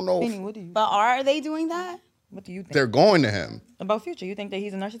 I don't know. Benny, If what do you? But are they doing that? What do you think they're going to him. about Future? You think that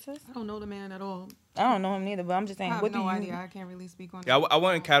he's a narcissist? I don't know the man at all. I don't know him neither, but I'm just saying. I have What no do you? idea. I can't really speak on Yeah, that. I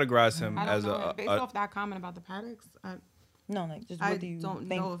wouldn't categorize him I don't as know him. Based a off that comment about the paddocks, No, like just I what do you don't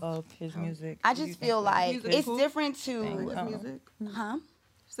think know if- of his music? I What do you just think feel of- like Music it's cool. different his to, music. huh?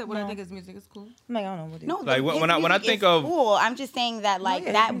 She said what I think his music is cool. I'm like, I don't know. What do you No, Like, his when I music think is of- cool. I'm just saying that like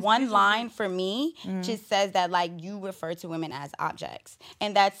yeah, that his one music is line for me just says that like you refer to women as objects,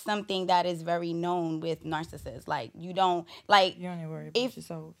 and that's something that is very known with narcissists. Like you don't like You only worry about if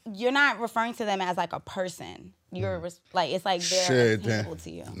yourself. you're not referring to them as like a person. You're like it's like they're Shit, attainable to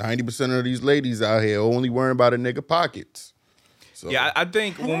you. 90% of these ladies out here only worrying about a nigga pockets. So Yeah, I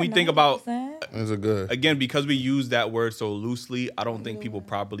think when we think about, that's a good. again, because we use that word so loosely, I don't think people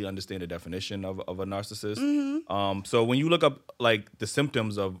properly understand the definition of a narcissist. So when you look up like the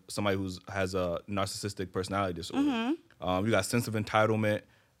symptoms of somebody who has a narcissistic personality disorder, you got sense of entitlement,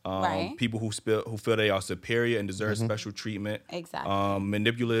 Right. people who feel they are superior and deserve special treatment, Exactly.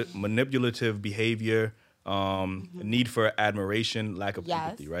 manipulative behavior, need for admiration, lack of Yes.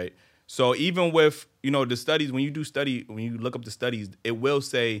 empathy, right? So even with, the studies, when you look up the studies, it will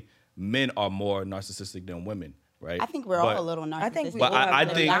say men are more narcissistic than women, right? I think we're all a little narcissistic. I think we But all have I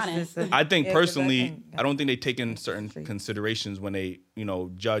little think narcissists. I think Yeah, 'cause personally, I I don't think they take in certain considerations when they,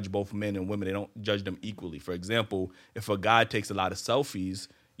 judge both men and women. They don't judge them equally. For example, if a guy takes a lot of selfies,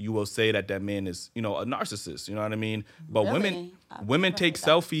 you will say that man is, a narcissist. You know what I mean? But Really? women take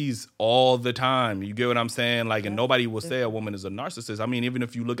selfies all the time. You get what I'm saying? Like, and nobody will say a woman is a narcissist. I mean, even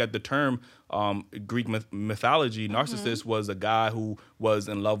if you look at the term Greek mythology, narcissist was a guy who was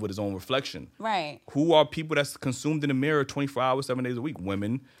in love with his own reflection. Right. Who are people that's consumed in the mirror 24 hours, 7 days a week?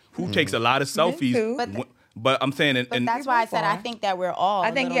 Women. Who takes a lot of selfies? too. But I'm saying, But that's why I said I think that we're all.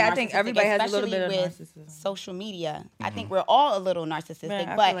 I think- a little yeah, I think narcissistic, everybody has a little especially bit of with narcissism. social media. I think we're all a little narcissistic, Man,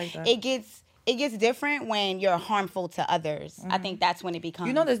 I but feel like that. it gets different when you're harmful to others. I think that's when it becomes.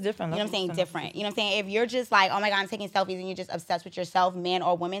 You know there's different You know what I'm saying? levels to Different. You know what I'm saying? If you're just like, oh my God, I'm taking selfies, and you're just obsessed with yourself, man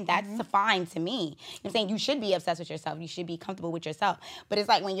or woman, that's fine to me. You know what I'm saying? You should be obsessed with yourself. You should be comfortable with yourself. But it's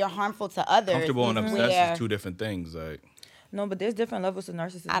like when you're harmful to others. comfortable and is obsessed where- is two different things. Like, No, but there's different levels to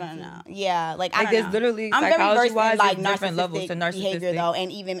narcissism. I don't know. Yeah, like I Like, don't there's know. literally, I'm very versed in psychology-wise, like there's different levels to narcissistic behavior narcissistic. though,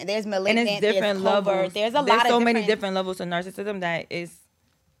 and even there's And malignant, it's different there's covert, levels. there's a lot There's of so many different levels to narcissism it's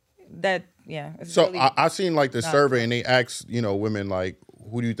So really I seen like the not survey, and they asked, women like,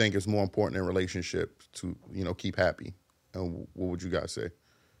 who do you think is more important in relationships to, keep happy? And what would you guys say?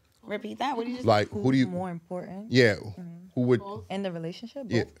 Repeat that. What did you just Like, who do you? more important Yeah, who would? in the relationship?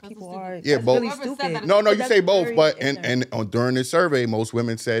 Yeah. Both people are. Yeah, That's both. really Whoever said stupid. that is- No, you That's say both, very but ignorant. during the survey, most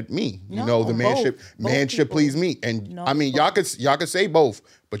women said me. No, The man should both should people. please me, and No, I mean y'all could say both,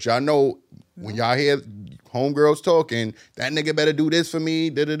 but y'all know when y'all hear homegirls talking, that nigga better do this for me,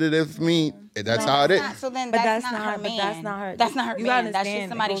 this for me. That's how it is. So then But that's not her but man. that's not her. That's not her You gotta man. That's understand, just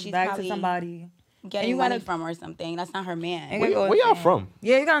somebody it goes she's back probably to somebody. getting you money gotta- from or something. That's not her man. And Where, you gotta where y'all understand. from?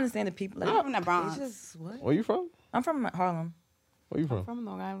 Yeah, you gotta understand the people. Like, I'm from the Bronx. it's just- what? Where you from? I'm from Harlem. Where you from? From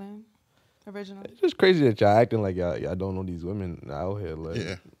Long Island, originally. It's just crazy that y'all acting like y'all don't know these women out here. Like,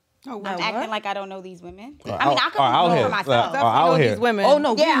 Yeah. Oh, No, I'm what? acting like I don't know these women. Or I mean, I out- can or out know here. for myself. Or out know here. these women. Oh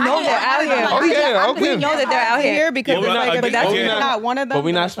no, we Yeah, know I they're out here. know. Okay, We know that they're out here because Yeah, we're not- like, but that's again- not one of them. But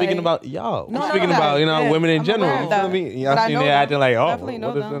we're not it's speaking like- about y'all. No, We're no, speaking no, about yeah, women in I'm general. aware You of feel that. me? Y'all But I seen know there them. acting like, oh, Definitely know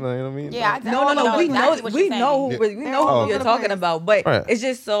what is them. that? You know what I mean? Yeah, I No, definitely we exactly know, what we you're know, saying. we know all who over you're the talking place. about. But Right. it's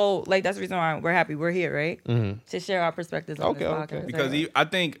just so like that's the reason why we're happy. We're here, right? To share our perspectives on this Okay, podcast. okay. Because right? I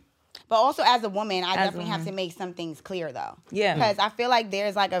think But also as a woman, I As a definitely have woman. to make some things clear though. Yeah. Because I feel like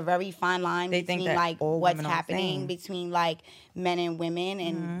there's like a very fine line They think between that like all what's women are the happening same. between like men and women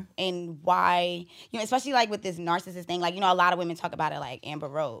Mm-hmm. and why, especially like with this narcissist thing, like, a lot of women talk about it like Amber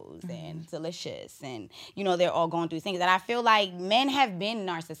Rose Mm-hmm. and Delicious and, they're all going through things. And I feel like men have been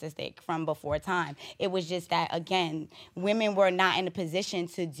narcissistic from before time. It was just that, again, women were not in a position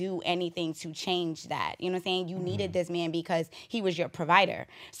to do anything to change that. You know what I'm saying? You Mm-hmm. needed this man because he was your provider.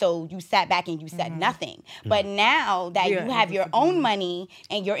 So you sat back and you said nothing. Mm-hmm. But now that You're you have able your to own money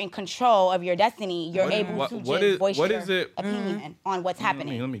and you're in control of your destiny, you're What- able what- to what just is- voice what your is it- opinion on what's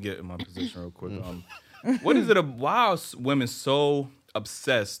happening. Let me get in my position real quick. What is it? Why are women so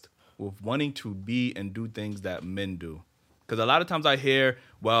obsessed with wanting to be and do things that men do? Because a lot of times I hear,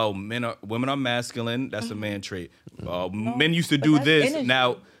 well, women are masculine. That's a man trait. Men used to but do that's this. energy.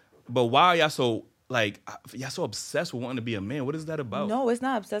 Now, but why are y'all so y'all so obsessed with wanting to be a man? What is that about? No, it's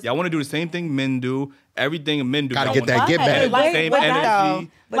not obsessed. Y'all want to do the same thing men do. Everything men do. Gotta y'all get wanna that do get back. the Like, same what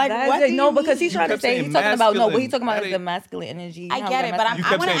energy. But Like, that's what it. do No, you because mean? he's trying to kept say saying he's talking about what masculine. he's talking about That is the ain't- masculine energy. I You know, get the it, but You I kept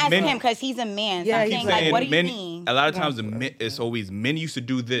want to saying ask men- him because he's a man. So Yeah, I'm he's saying, saying like, what do you men, mean? a lot of times it's always men used to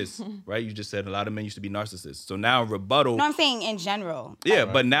do this, right? You just said a lot of men used to be narcissists. So now rebuttal. No, I'm saying in general. Yeah,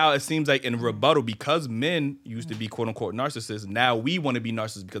 but now it seems like in rebuttal, because men used to be quote unquote narcissists, now we want to be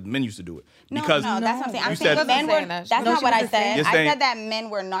narcissists because men used to do it. No, Because no, that's what I'm saying. I'm You saying said- men were. Saying that. That's No, not she what I wasn't saying- said. You're I saying- said that men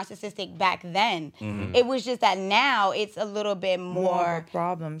were narcissistic back then. It was just that now it's a little bit more more. of a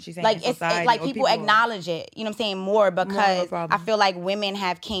problem. She's saying Like in it's society, like or people acknowledge it. You know what I'm saying? More because I problem. feel like women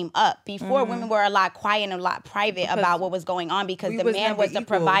have came up. Before women were a lot quiet and a lot private about what was going on because we the man never was the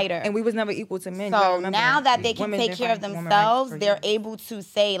equal, provider. and we was never equal to men. You gotta So remember now that they can Women's take care of different, women themselves, rights they're for able to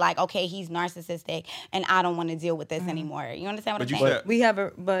say like, okay, he's narcissistic, and I don't want to deal with this anymore. You understand what But I'm you saying? said- We have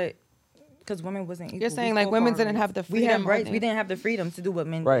a but because women wasn't equal. You're saying, We like, spoke women our didn't rights. have the We had freedom, rights. honey. We didn't have the freedom to do what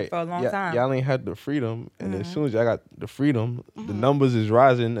men Right. did for a long Yeah, time. Y'all ain't had the freedom, and as soon as y'all got the freedom, the numbers is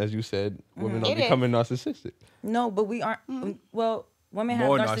rising, as you said. Women are It is. becoming narcissistic. No, but we aren't. Well, women have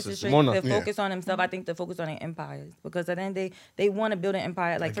More narcissistic narcissistic. traits. More They nar- focus on themselves. I think they focus on their empires because at the end they want to build an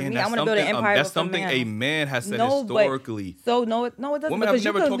empire. Like Again, for me, I that's want to build an something- empire. That's with something a man has said No, but- historically. So no, it doesn't. Women because have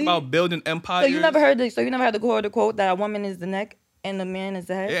never you could talked leave- about building empires. So you never heard the quote that a woman is the neck and the man is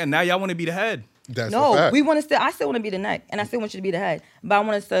the head. Yeah, now y'all want to be the head. That's a No, fact. we want to still. I still want to be the neck, and I still want you to be the head. But I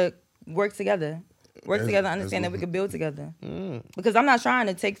want us to work together, understand that we can build together. Because I'm not trying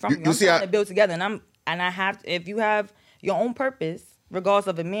to take from you. You I'm see, trying I- to build together, and I have. If you have your own purpose, regardless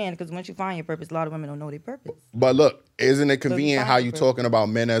of a man, because once you find your purpose, a lot of women don't know their purpose. But look, isn't it convenient find how the you person. talking about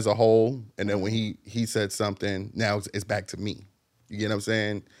men as a whole, and then when he said something, now it's back to me. You get what I'm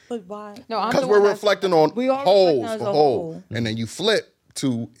saying? But why? No, I'm Because the we're one that's- reflecting on We are wholes reflecting as for a whole, whole. and then you flip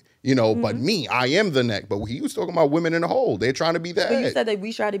to but me, I am the neck. But he was talking about women in the whole. They're trying to be the But you head. said that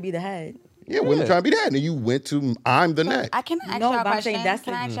we try to be the head. Yeah, women trying to be the head, and then you went to I'm the neck. I can ask No, y'all a but I'm question. saying that's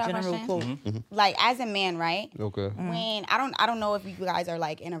Can I ask y'all a general question? quote. Like as a man, right? Okay. When I don't know if you guys are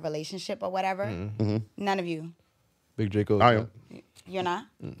like in a relationship or whatever. None of you. Big Draco. I am. You're not?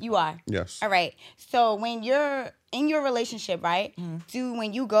 You are? Yes. All right. So when you're in your relationship, right?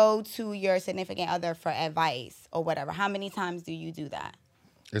 When you go to your significant other for advice or whatever, how many times do you do that?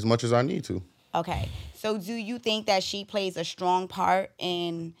 As much as I need to. Okay. So do you think that she plays a strong part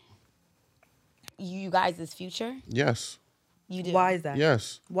in you guys' future? Yes. You do. Why is that?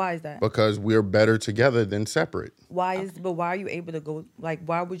 Yes. Why is that? Because we're better together than separate. But why are you able to go? Like,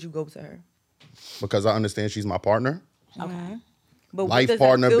 why would you go to her? Because I understand she's my partner. Okay. But what Life does that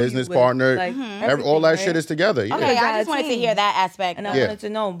partner, fill you business with? partner. Like, All that everything, shit is together. Yeah. Okay, I Yeah, just wanted to team. hear that aspect. And I Yeah. wanted to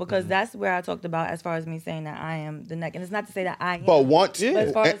know because that's where I talked about as far as me saying that I am the neck, and it's not to say that I am. But once, But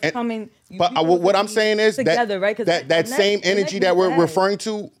as far as and- coming, but what I'm saying is together, right? 'Cause that the same neck- the energy neck that is we're the head. referring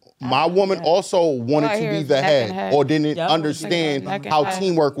to, my woman also wanted Right to here be is the neck and head head. or didn't Yep. understand Neck and how head.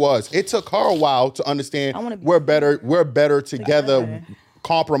 teamwork was. It took her a while to understand I wanna be we're better together, together.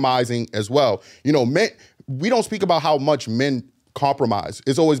 compromising as well. You know, men, we don't speak about how much men compromise.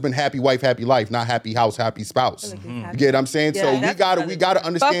 It's always been happy wife, happy life, not happy house, happy spouse. You get what I'm saying? Yeah, So we that's gotta another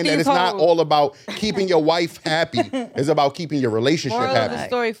understand that these it's not hoes. all about keeping your wife happy. It's about keeping your relationship Moral of the happy.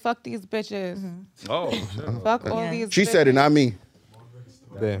 story: fuck these bitches. Oh, shit. Fuck all these. She said it, bitches. not me.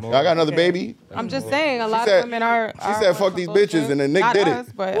 Damn. Y'all got another baby? I'm just saying, a lot said- of women are. she said, "Fuck these bitches," and then Nick Not did it. us,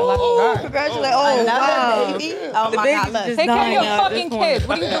 but a lot of guys. Congratulations! Oh, Another wow. baby? Oh The my baby's God, look. just Take care of dying your out at fucking this point. kids.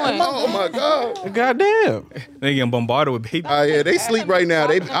 What are you doing? Oh my God. Goddamn. They getting bombarded with babies. Yeah, they sleep right now.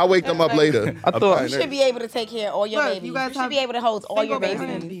 I'll wake them up later. I thought You should be able to take care of all your Look, babies. you You, guys should have be able to hold all your single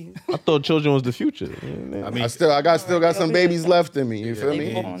babies. babies. I thought children was the future. I mean, I still got some babies left in me. You feel me?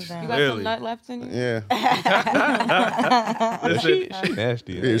 You got Really? some nut left in you? Yeah. listen, She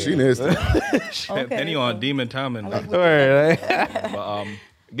nasty. Yeah, she nasty. Penny on demon time and All right. but,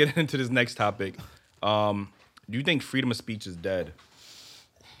 getting into this next topic. Do you think freedom of speech is dead?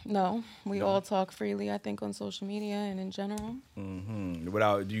 No, we all talk freely. I think on social media and in general.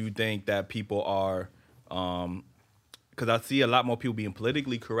 Do you think that people are? Because I see a lot more people being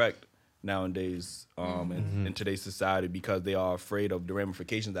politically correct nowadays in today's society because they are afraid of the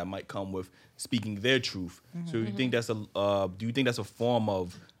ramifications that might come with speaking their truth. So you think that's do you think that's a form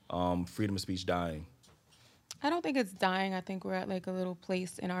of freedom of speech dying? I don't think it's dying. I think we're at like a little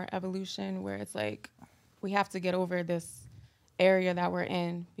place in our evolution where it's like we have to get over this area that we're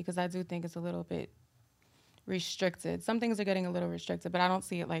in because I do think it's a little bit restricted. Some things are getting a little restricted, but I don't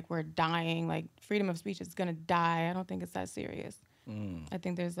see it like we're dying. Like freedom of speech is gonna die. I don't think it's that serious. I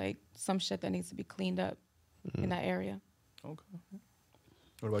think there's like some shit that needs to be cleaned up in that area. Okay.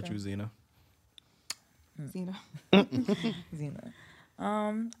 What about you, Zena? Zena. Zena.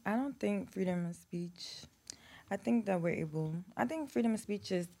 I don't think freedom of speech. I think that I think freedom of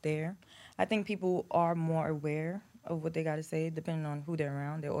speech is there. I think people are more aware of what they got to say, depending on who they're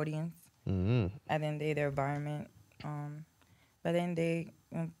around, their audience, and then their environment. But then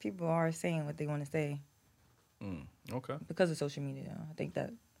people are saying what they want to say Okay. because of social media. I think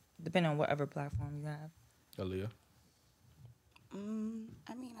that depending on whatever platform you have. Aaliyah?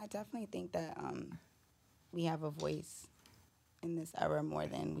 I mean, I definitely think that we have a voice in this era more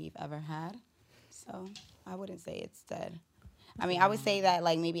than we've ever had. So I wouldn't say it's dead. I mean, I would say that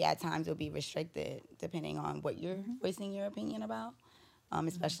like maybe at times it'll be restricted depending on what you're voicing your opinion about,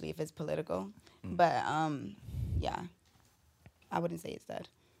 especially if it's political. But yeah, I wouldn't say it's dead.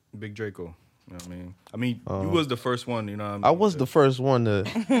 Big Draco. You know what I mean? You was the first one, you know what I mean? I was the first one to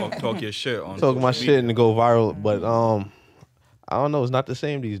talk your shit on talk my social shit media. and go viral, but I don't know. It's not the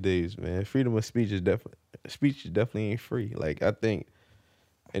same these days, man. Freedom of speech is definitely ain't free. Like I think,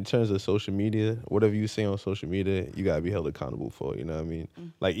 in terms of social media, whatever you say on social media, you gotta be held accountable for. You know what I mean?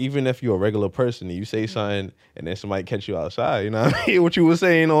 Like even if you're a regular person and you say something and then somebody catch you outside, you know what I mean? What you were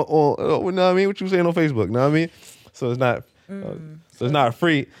saying on you know what I mean? What you were saying on Facebook, you know what I mean? So it's not. So it's not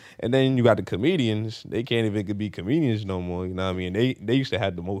free. And then you got the comedians. They can't even be comedians no more. You know what I mean? They used to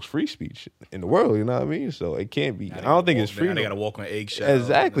have the most free speech in the world. You know what I mean? So it can't be. I don't think it's free. They no- gotta walk on eggshells.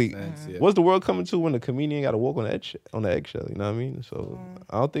 Exactly. in a sense, yeah. What's the world coming to when the comedian got to walk on the eggshell? You know what I mean? So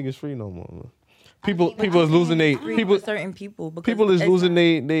I don't think it's free no more. Man. People is losing they Free people. for certain people. Because People is it's losing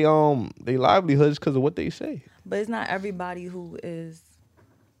not- they livelihoods because of what they say. But it's not everybody who is.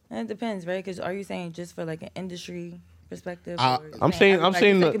 And it depends, right? Because are you saying just for like an industry perspective? Or you I'm saying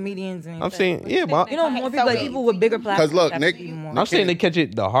everybody, the- comedians. And I'm saying yeah, but you know more people, like people with bigger platforms. look, have to Nick- be more. I'm saying they catch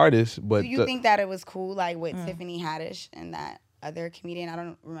it the hardest. But Do you think that it was cool, like with Tiffany Haddish and that other comedian? I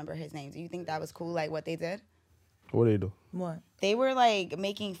don't remember his name. Do you think that was cool, like what they did? what they do? What? They were like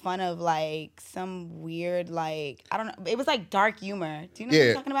making fun of like some weird like I don't know. It was like dark humor. Do you know what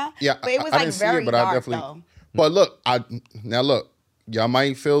I'm talking about? Yeah, but it was I like didn't very see it, but I dark definitely. though. But look, y'all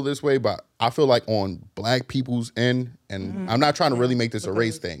might feel this way, but I feel like on black people's end, and I'm not trying to really make this a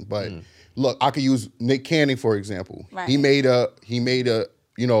race thing, but look, I could use Nick Cannon for example. Right. He made a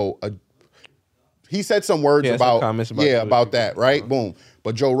he said some words Yeah, some about comments about other about people. that, right? Boom.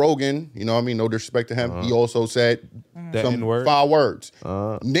 But Joe Rogan, you know what I mean? No disrespect to him, he also said That some N-word? foul words.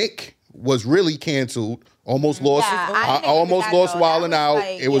 Nick was really canceled. Almost lost. Yeah, I I didn't almost agree with lost that, though. Wildin' That was Out.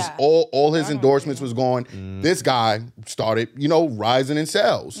 like, It was yeah. all his endorsements was gone. This guy started, rising in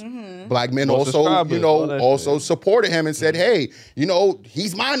sales. Black men More also, subscribers, all that also shit. supported him and said, hey,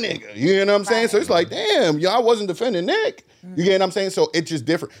 he's my nigga. You know what I'm saying? So it's like, damn, I wasn't defending Nick. You get what I'm saying? So it's just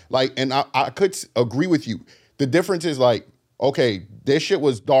different. Like, and I could agree with you. The difference is like, okay, this shit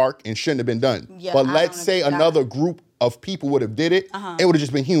was dark and shouldn't have been done. Yeah, but I let's don't say agree with another that. group of people would have did it, it would have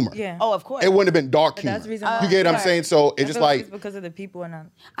just been humor. Yeah. Oh, of course. It wouldn't have been dark humor. That's the reason why. You get what I'm Yeah. saying? So I it's just feel like, it's because of the people and not.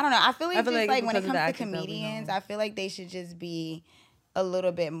 I don't know. I feel like, I feel just like like when it because of comes the to actors that we comedians, know. I feel like they should just be a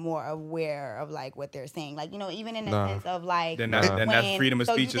little bit more aware of like what they're saying. Like, even in the sense of like Then that freedom of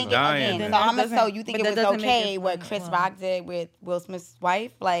so you speech is think dying. Again, then. so you think but it that was doesn't make okay it what funny. Chris Wow. Rock did with Will Smith's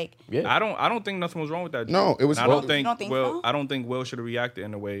wife? Like, yeah. I don't think nothing was wrong with that. No, it was- And I Well, don't think you don't think Will. so? I don't think Will should have reacted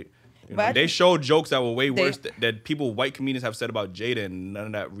in a way. But I They think- showed jokes that were way worse that people, white comedians, have said about Jada, and none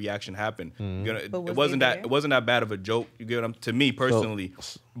of that reaction happened. But was It wasn't they that. there? It wasn't that bad of a joke. You get what I'm to me personally.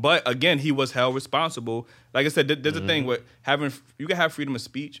 But again, he was held responsible. Like I said, there's a thing with you can have freedom of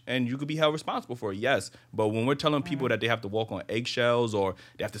speech and you could be held responsible for it. Yes, but when we're telling people that they have to walk on eggshells or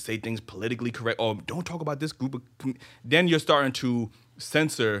they have to say things politically correct or don't talk about this group of, then you're starting to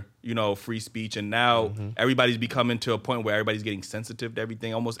censor, free speech, and now everybody's becoming to a point where everybody's getting sensitive to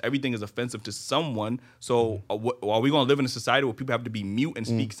everything. Almost everything is offensive to someone. So are we going to live in a society where people have to be mute and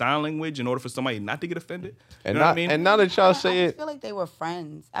speak sign language in order for somebody not to get offended? And You know what I mean? and now that y'all I say just it, feel like they were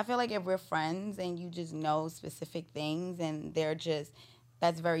friends. I feel like if we're friends and you just know specific things and they're just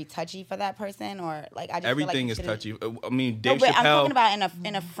that's very touchy for that person, or like I just Everything feel like is you touchy. I mean, No, Dave but Chappelle. I'm talking about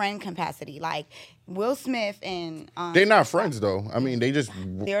in a friend capacity, like Will Smith and they're not friends though. I mean, they just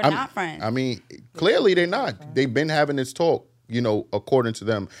They're I'm- not friends. I mean, clearly they're not. They've been having this talk, according to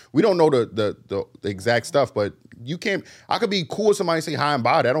them. We don't know the exact stuff, but you can't. I could be cool with somebody and say hi and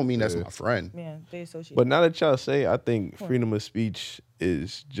bye. That don't mean that's my friend. Yeah, they associate. but now that y'all say, I think freedom of speech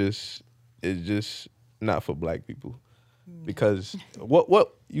is just not for black people. Because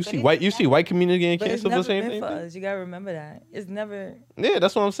what you see white communities getting but it's canceled for never saying been thing. for us. You gotta remember that. It's never. Yeah,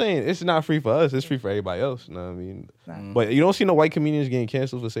 that's what I'm saying. It's not free for us. It's free for everybody else. You know what I mean? Nah. But you don't see no white comedians getting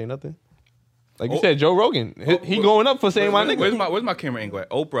canceled for saying nothing. Like you Oh. said, Joe Rogan, he going up for saying my nigga. Where's my camera angle at?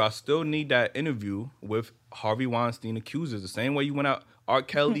 Oprah, I still need that interview with Harvey Weinstein accusers. The same way you went out, R.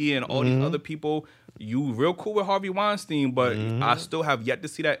 Kelly and all these other people. You real cool with Harvey Weinstein, but I still have yet to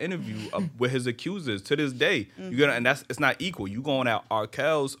see that interview with his accusers to this day. You gonna and it's not equal. You going at R.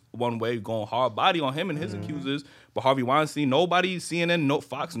 Kelly's one way, going hard body on him and his accusers, but Harvey Weinstein, nobody, CNN, no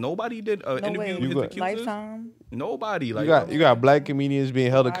Fox, nobody did an No interview way. with his accusers. Lifetime. Nobody. Like You got black comedians being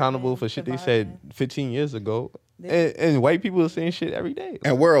held accountable for shit they said Surviving. 15 years ago, and white people are saying shit every day.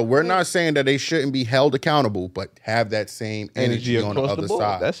 And we're not saying that they shouldn't be held accountable, but have that same energy on the across other board.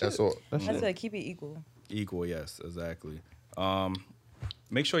 side. That's That's it. all. That's That's it. like keep it equal. Equal, yes, exactly.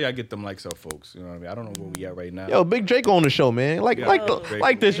 Make sure y'all get them likes up, folks. You know what I mean? I don't know where we at right now. Yo, Big Drake on the show, man. Like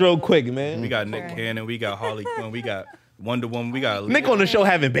Drake. this real quick, man. We got Nick Cannon, we got Harley Quinn, we got Wonder Woman, we got Nick on the show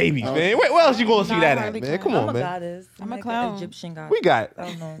having babies, man. Where else you gonna see that at, Harley man? Quinn. Come I'm on, a man. goddess. I'm a like clown. an Egyptian goddess. We got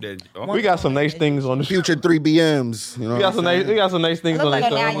I don't know. we got some nice things on the show. Future 3BMs. You know We what got I'm some saying? nice things on So the now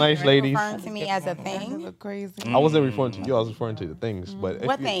show. you're Nice ladies. referring to me as a You thing. look crazy. I wasn't referring to you. I was referring to the things. But if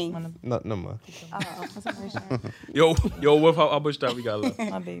What you- thing? No, never mind. Yo, Wolf, how much time we got left?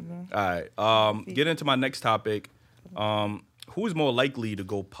 My baby. All right. Get into my next topic. Who's more likely to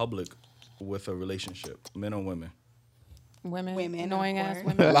go public with a relationship, men or women? Women, Women, annoying of ass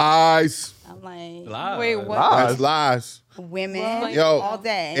course. women. Lies. I'm like Lies. Wait, what? That's lies. women Yo, all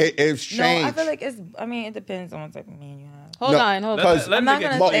day. It's No, changed. I feel like it's. I mean, it depends on what type of man you have. Hold on. Because Let I'm me not get-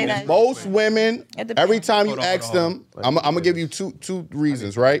 gonna Mo- say that. most women, It depends. every time you Hold on, ask hold on, them, I'm gonna give you two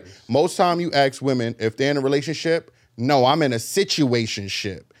reasons, right? Most time you ask women if they're in a relationship, no, I'm in a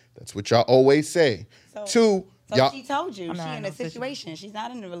situationship. That's what y'all always say. Two, So y'all, she told you I'm she not in in a no situation. situation. She's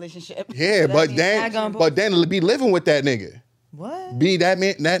not in a relationship. yeah, So but that means- then be living with that nigga. What? Be that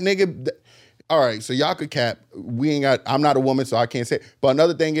man, that nigga. All right, so y'all could cap. We ain't got. I'm not a woman, so I can't say. But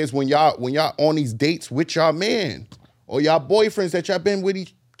another thing is when y'all on these dates with y'all man or y'all boyfriends that y'all been with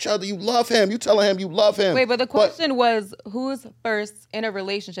each other, you love him. You telling him you love him. Wait, but the question was who's first in a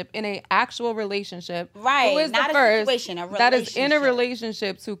relationship, in a actual relationship? Right, Who is not the a first situation, a that is in a relationship.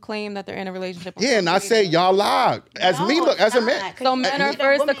 relationship to claim that they're in a relationship? on Yeah, and I social say media? y'all lie. As No, me, look, as a it's man. not, 'cause So you men need are a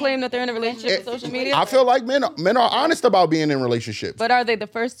first to woman. claim that they're in a relationship on social media? I feel like men are honest about being in relationships. But are they the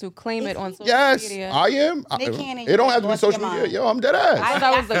first to claim it on social Yes, media? I am. Nick Cannon, It don't have to be lost social your media. mind. Yo, I'm dead ass. I thought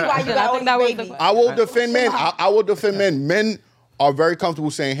that was the That's why you question. got I think that was the baby. question. I will defend men. I will defend men. Men are very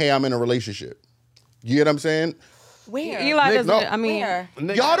comfortable saying, "Hey, I'm in a relationship." You get what I'm saying? Where? Eli Nick, doesn't. no. I mean, Where? Y'all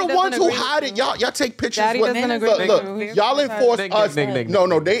the doesn't ones who agree hide with it. you. Y'all take pictures Daddy with doesn't agree Look, with look, you. y'all enforce Nick, us. Nick.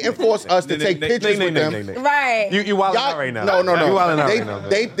 No, they enforce us to take pictures with them. Right. You wilding Y'all, out right now. No. You wilding out right now.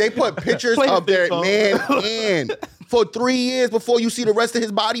 They put pictures Play the of their theme man song. in for 3 years before you see the rest of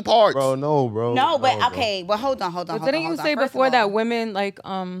his body parts. Bro, no, bro. No, but bro. okay. Well, hold on. But didn't you say First of before all, that women like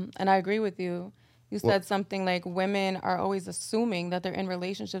and I agree with you. You said something like women are always assuming that they're in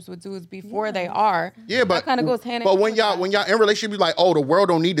relationships with dudes before they are. Yeah, but that kind of goes hand in But hand. when with y'all that. when y'all in relationship, you like, oh, the world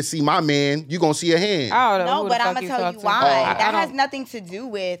don't need to see my man. You gonna see a hand. I don't know No, who but the I'm fuck gonna tell talk you to. why. I That has don't- nothing to do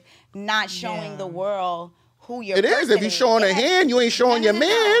with not showing the world who you're. It is. If you showing a hand, you ain't showing your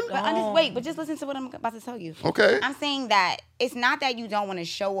man. But just listen to what I'm about to tell you. Okay. I'm saying that it's not that you don't want to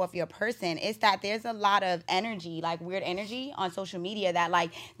show off your person. It's that there's a lot of energy, like weird energy on social media that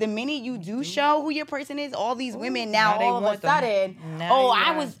like the minute you do show who your person is, all these women now they all of a want them. sudden, Now you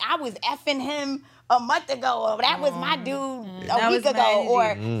I got- was effing him a month ago, or that was my dude a That week was my ago, or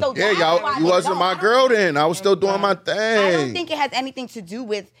energy. so Yeah, that's y'all, why you they wasn't don't. my girl then. I was still doing my thing. I don't think it has anything to do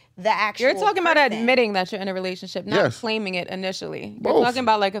with the actual. You're talking about person. admitting that you're in a relationship, not Yes. claiming it initially. Both. You're talking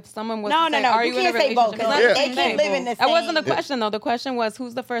about like if someone was No, to no, say, no. are You you in a can't say both, relationship? It's 'cause not they the can't same live thing. in the That wasn't same- the question though. The question was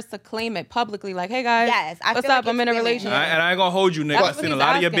who's the first to claim it publicly? Like, hey guys, Yes, I what's feel up? like I'm in a it's women. relationship. And I ain't gonna hold you, Nick. That's I've what seen a he's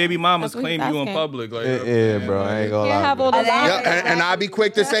lot of your asking. baby mamas That's what he's claim you in asking. public. Like, Yeah, bro. I ain't gonna Can't lie. have all bro. those. Yeah, and I be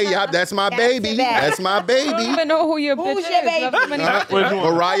quick to say, yeah, that's my baby. That's my I don't baby. even know who your bitch Who's is. your You have so baby? many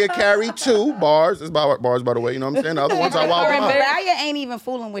Mariah Carey, 2 bars. It's about bars, by the way. You know what I'm saying? The other ones I wild them out. Mariah ain't even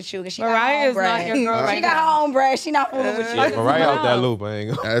fooling with you. 'Cause she got Mariah her own is not bread. your girl She right got now. her own bread. She not fooling with you. Mariah out that loop. I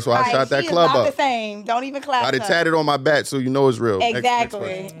ain't gonna. That's why I Like, shot that she club is not up. the same. Don't even clap. Got it her. tatted on my back so you know it's real. Next Exactly.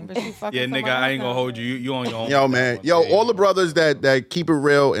 question. But she fucking yeah, someone nigga, I ain't else gonna now. hold you. You on your own. Yo, man. Yo, all the brothers that keep it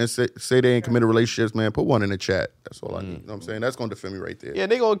real and say they ain't committed relationships, man, put one in the chat. That's all I need. You know what I'm saying? That's gonna defend me right there. Yeah,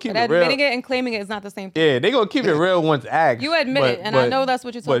 they gonna keep But it real. admitting it and claiming it is not the same thing. Yeah, they gonna keep it real once asked. You admit it, and I know that's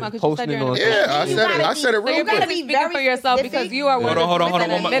what you're talking about because you said you're in a posting Yeah, I You said it. gotta I be- said it So real you gotta quick. be Be speaking very for yourself specific. because you are one Hold of on, the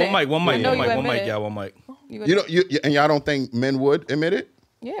people that admit it. one mic, I know you one admit mic, it. y'all, one mic. You know, and y'all don't think men would admit it?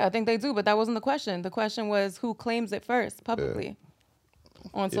 Yeah, I think they do, but that wasn't the question. The question was who claims it first publicly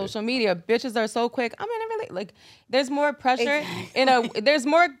on social media. Bitches are so quick. I'm in a really like. There's more pressure there's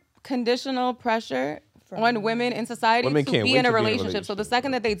more conditional pressure on women in society Women to can't be wait in a to be in a relationship. So the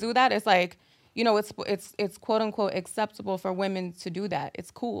second that they do that, it's like, you know, it's quote unquote acceptable for women to do that.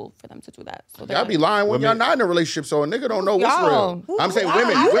 It's cool for them to do that. So they're Y'all be like, lying when y'all not in a relationship, so a nigga don't know what's Y'all. real. I'm saying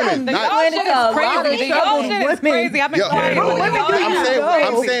women, the not. y'all shit is crazy. The y'all shit is crazy. I've been Yo, quiet.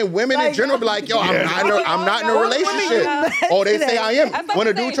 I'm saying women in general be like, yo, I'm not in a relationship. Oh, they say I am. When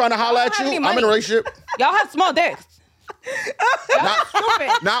a dude trying to holler at you, I'm in a relationship. Y'all have small dicks.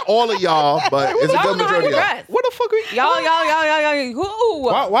 Not all of y'all, but it's a Y'all good know how majority to of y'all. dress. What the fuck? Y'all. Who?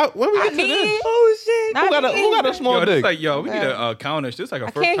 Why? When we get to Me? this? Oh shit. Who got a small Yo, this dick? like, yo, we need a counter. This like a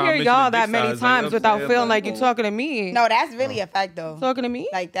I first can't time hear mention y'all of dick that many size, like, times you know what without I'm saying? feeling like you're talking to me. No, that's really a fact though. Talking to me?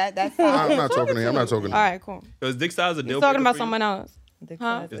 Like that's. I'm not talking to you. I'm not talking to All you. right, cool. Is dick size a deal He's talking breaker about for you? someone else.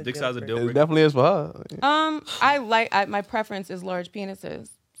 Huh? Is dick size a deal It breaker? definitely is for her. My preference is large penises.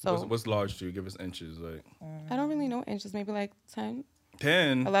 So What's large to you? Give us inches. Like I don't really know inches, maybe like 10,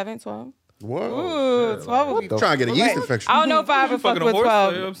 10. 11, 12. What? Ooh, 12 would be Trying to get a yeast infection. I don't know if I ever fucked Fucking a with horse.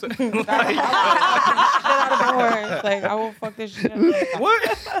 12. You know what I'm saying? Like, Out of the horse. Like, I will fuck this shit up.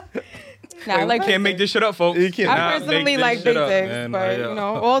 what? Nah, I like Can't make this shit up, folks. You can't. I personally like big dicks, man. but Yeah. you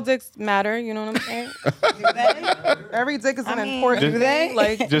know, all dicks matter. You know what I'm saying? Every dick is an important Do thing.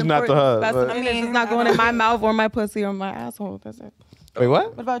 Like, Just not to important her, specimen. but- It's just not going in my mouth or my pussy or my asshole. That's it. Wait, what?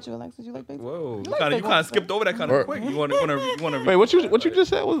 What about you, Alexis? You like big dicks? Whoa, you like kind big of skipped over that kind of quick. You want to. Wait, what you just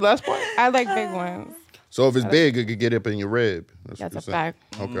said was the last part? I like big ones. So if it's big, it could get up in your rib. That's what a you're saying. fact.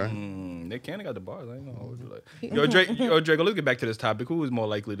 Okay. They kind of got the bars. I ain't gonna hold you like. Yo, Draco, let's get back to this topic. Who is more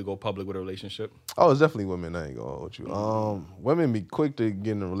likely to go public with a relationship? Oh, it's definitely women. I ain't gonna hold you. Women be quick to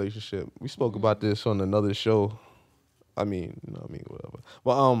get in a relationship. We spoke about this on another show. Whatever.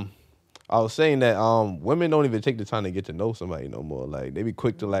 But I was saying that women don't even take the time to get to know somebody no more. Like they be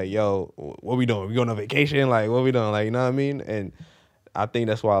quick to like, yo, what we doing? We going on vacation? Like what we doing? Like you know what I mean? And I think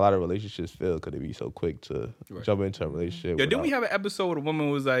that's why a lot of relationships fail because they be so quick to jump into a relationship. Yeah, didn't we have an episode where a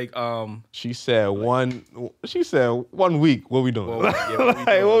woman was like, She said 1 week. What we doing? Well, yeah, what we Like,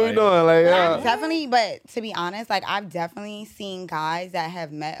 doing? what we Like, doing? Like, Definitely, but to be honest, like I've definitely seen guys that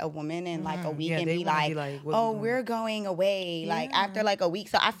have met a woman in like a week Yeah, and they be wanna like, be like, what "Oh, we doing?" we're going away." Like after like a week,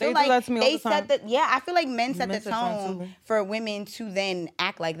 so I feel do like that to me all they the time. set the I feel like men set Men the set tone, tone too. for women to then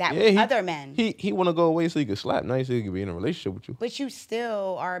act like that yeah, with other men. He want to go away so he can slap nice so he can be in a relationship with you. But you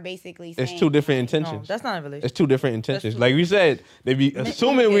still are basically saying It's two different No, intentions. that's not a relationship. It's two different intentions. Like we said, they be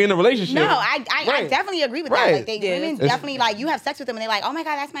assuming we in a relationship. No, I Right. definitely agree with Right. that. Like women It's- definitely like you have sex with them and they're like, oh my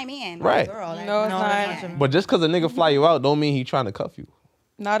god, that's my man. Right. Girl, that's No, it's my not. man. But just because a nigga fly you out, don't mean he trying to cuff you.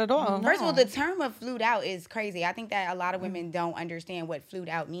 Not at all. First of all, the term of flued out is crazy. I think that a lot of women don't understand what flued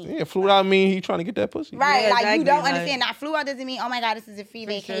out means. Yeah, flew out mean he trying to get that pussy. Right, Yeah, like exactly, you don't like- understand. Now, flew out doesn't mean, oh my god, this is a free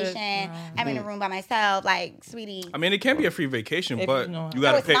Free trip, vacation. no. I'm in a room by myself, like sweetie. I mean, it can be a free vacation, If but you know. you No,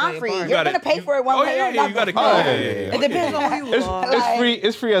 gotta it's pay. not free. You You're gotta- gonna pay for it one oh, way yeah, or yeah, you another. gotta. It depends on who you are. It's free.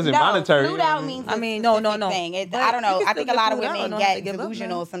 It's free as in monetary. Flued out means I a mean, no. specific thing. It, But I don't you know. can I still think a get lot of flued out women and not have to get give up,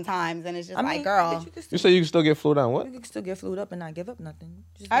 delusional man. sometimes, and it's just I mean, like, girl. but you can You say you can still get flew down. What? You can still get flued up and not give up nothing.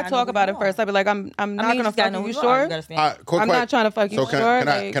 Just I gotta know talk who about you it first. are. I'd be like, I'm not I mean, gonna you just gotta fuck know you. who You you are. sure? You gotta stand. All right, quick I'm not trying to fuck you. So Sure?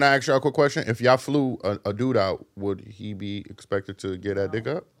 can I ask y'all a quick question? If y'all flew a dude out, would he be expected to get that dick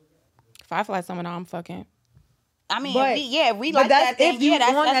up? If I fly someone out, I'm fucking. I mean, But- if we but like that's that, then if you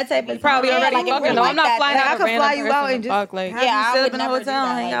that's want that type of Probably yeah, already like, if fucking. we No, like I'm not that, flying then out I a could random fly you out person and to just fuck, like, have Yeah, I you sit would up in the never do hotel,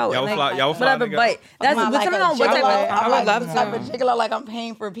 that, hang like- out, Y'all would like, fly- y'all would fly whatever. nigga But out? that's I'm like depending on what type gigolo. of. I would love Type of to. gigolo, like I'm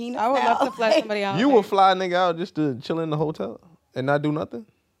paying for penis. I would love now. to fly somebody out. You like, would fly a nigga out just to chill in the hotel and not do nothing?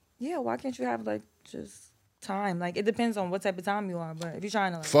 Yeah, why can't you have like just time? Like it depends on what type of time you are. But if you're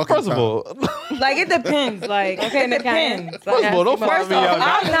trying to, like, Fucking First of time. all, like it depends. Like Okay, it depends. first of all, don't fly First me off,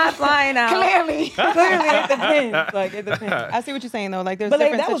 out. I'm not flying out. Clearly. Clearly, it depends. Like it depends. I see what you're saying though. Like there's But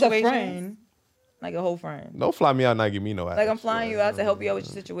like different that was a situations. friend, like a whole friend. Don't fly me out and not give me no ass. Like I'm flying you out to help you out with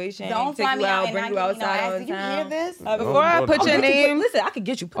your situation. Don't take fly you me out out, and bring not you give me no outside ass. all Did the you hear time. this? Before I put your name Listen, I could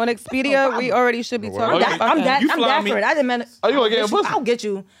get you on Expedia, we already should be Well, talking I'm about I'm fucking. that. You I'm fly that me- for it. I didn't mean. Oh, you gonna get a pussy? I'll get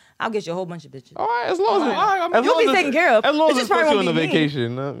you. I'll get you a whole bunch of bitches. All right, as long as You'll be taken care of. As long It as just it's probably pussy won't on the be me.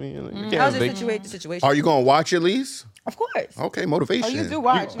 vacation. I mean, you can't How's have the vacation. situation? Are you gonna watch at least? Of course. Okay, motivation. Oh, you do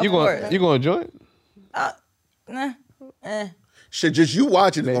watch. You going? You going to join? Nah. Shit, just you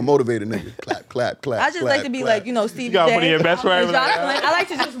watching is gonna motivate a nigga. Clap, clap, clap. I just clap, like to be clap. like, you know, Steve. gotta put in your best friend. I like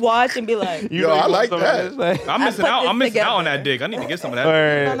to just watch and be like, You Yo, know I you like want some of that. this, I'm missing put out. this I'm missing out on together. that dick. I need to get some of that.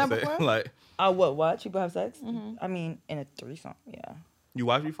 Alright. Done that before? Like what? Watch people have sex? I mean, in a threesome. Yeah. you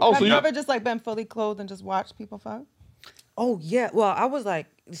watch before? Oh, Have so you you- ever just like been fully clothed and just watched people fuck? Oh yeah. Well, I was like,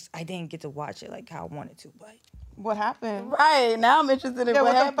 I didn't get to watch it like how I wanted to, but What happened? Right now, I'm interested in Yeah,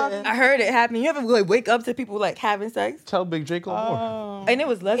 what what the fuck? happened. I heard it happen. You ever like wake up to people like having sex? Tell Big Draco more. Oh. And it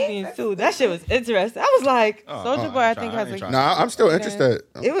was lesbians too. That shit was interesting. I was like, Soldier Boy, I think, has a. Nah, I'm still interested.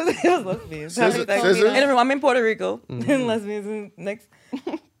 it was lesbians. Scissor- having sex. scissors? In the room, I'm in Puerto Rico, and lesbians is next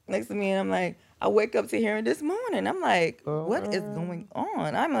to me, and I'm like, I wake up to hearing this morning. I'm like, what is going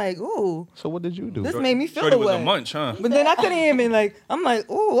on? I'm like, ooh, So what did you do? this made me feel Shorty was a away. munch, huh? But then I couldn't even like, I'm like,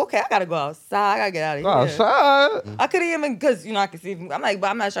 ooh, okay, I gotta go outside. I gotta get out of here. Outside. I couldn't even because you know I could see. I'm like,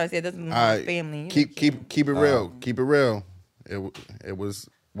 but I'm not trying to say this is All my right, family. keep it real. Keep it real. It was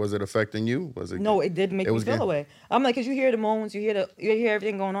it affecting you? Was it? No, it did make It me was feel getting- away. I'm like, cause you hear the moans, you hear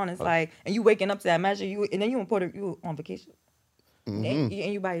everything going on. It's like, and you waking up to that. Imagine you, and then you on vacation, and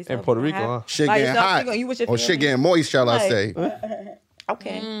you by yourself In Puerto you Rico, have- huh? Shit by getting yourself, hot. you with your Or shit family. getting moist, shall I Like, say?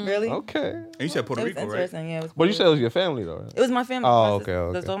 Okay, really? Okay. And you said Puerto It was Rico, right? interesting. Yeah, it was But you cool. said it was your family though. Right? It was my family. Oh, my okay, sister.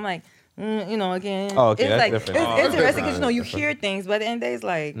 okay. So I'm like, you know, again, Oh, okay, it's that's like different. it's Oh, that's interesting because different. you hear things, but at the end of the day, it's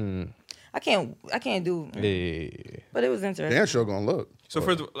like I can't do. Yeah. But it was interesting. Damn sure gonna look. So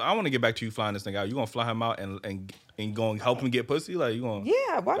first, I want to get back to you flying this thing out. You gonna fly him out and going to help him get pussy? Like you gonna?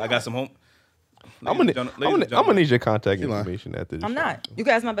 Yeah, why I not? got some home. I'm gonna need your contact information after this. I'm show. not. You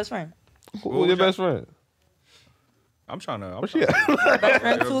guys, my best friend. Who's your best friend? I'm trying to. What's she at? Best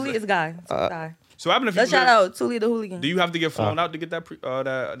friend Tuli is a guy. It's a guy. So what happened if you? Let's shout out Tuli the hooligan. Do you have to get flown out to get that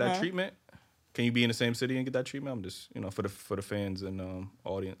that treatment? Can you be in the same city and get that treatment? I'm just for the fans and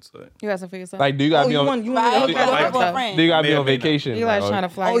audience. Like. You asking for yourself? Like, do you gotta be on? want Right, me to you hook got you a up? girlfriend. Do you gotta be May or on may not. vacation? Eli's Like, trying to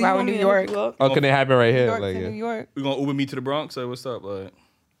fly Oh, you you out want in me New to hook York. you up? or can it happen right New here? York Like, to New yeah. York. We gonna Uber me to the Bronx? Or what's up? Like.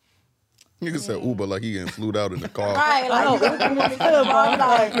 Nigga said Uber like he getting flued out in the car. Right, like you want me to the wrong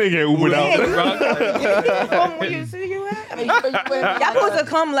side. Nigga Ubered out. Come when you see you at. Y'all Y'all supposed to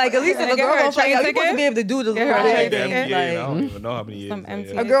come like at least if a Get her girl a goes like, train yo, you supposed to ticket? be able to do the Get her a ride. train Damn, ticket. yeah, I Like, don't even know how many years. Some yeah.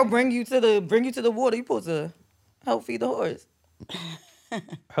 MTA. a girl bring you to the water. You supposed to help feed the horse.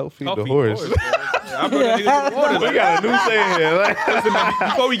 Help feed Help the feed horse. Yeah, I brought the nigga to the water. We Like, got a new saying here. Like, listen, man,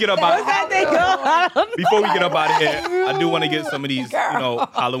 before we get up out of here, I do want to get some of these,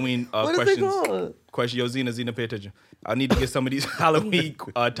 Halloween What is it questions. called? Question, yo, Zena, pay attention. I need to get some of these Halloween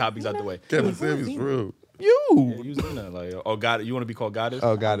topics out the way. Kevin Samuels rude. Yeah, you Zena, like, or God, you want to be called Goddess?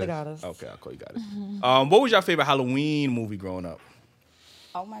 oh, got The it. goddess. Okay, I'll call you Goddess. What was your favorite Halloween movie growing up?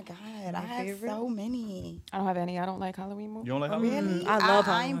 Oh my God, I have so many. I don't have any. I don't like Halloween You movies. don't like Halloween? Really? I love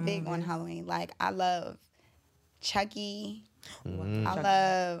I'm Halloween big on movies. Halloween. Like I love Chucky. I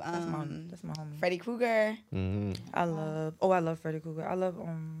love That's my homie. Freddy Krueger. I love Freddy Krueger.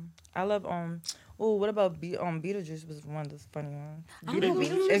 What about Beetlejuice was one of those funny ones. If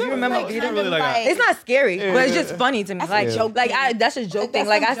you remember Beetlejuice, really like it's not scary, but it's just funny to me. That's Like, a joke that's a joke thing. That's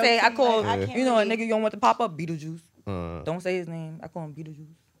Like some I joke thing, call, like, I can't a really- nigga you don't want to pop up Beetlejuice. Don't say his name. I call him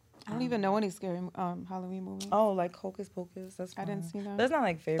Beetlejuice. I don't even know any scary Halloween movies. Oh, like Hocus Pocus. That's I didn't fine. see that. That's not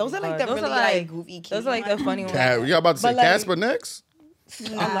like favorite. Those are like the those really are like goofy kids. those are like the funny ones. You about to say But, like- Casper next? I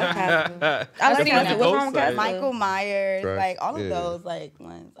like Casper. I like seen Casper. it. What's wrong with Both Casper? Michael Myers, Right. like all of Yeah. those like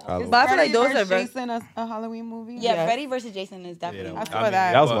ones. I love But I feel like those Freddy are versus Jason a Halloween movie. Yeah, Yes. Freddy versus Jason is definitely. I one. saw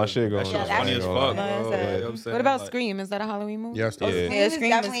that. That was my shit going That shit was on. funny Yeah, as that's fuck, No, bro. that's Like, it. you know what I'm saying? What about Like, Scream? Is that a Halloween movie? Yes, Yeah. yeah. Yeah, It was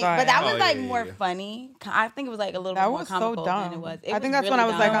Scream is definitely, fire. but that was Oh, like yeah, more yeah. funny. I think it was like a little That more was so comical than dumb. it was. I think that's when I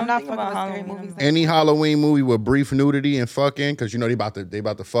was like, I'm not Think fucking with about scary Halloween. movies. Any Halloween movie with brief nudity and fucking, because you know they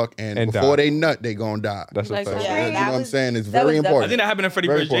about to fuck, and And before die. they nut, they gonna die. That's a Like, fact. Yeah, you know that what I'm was- saying? It's that very was I important. think that happened in Freddy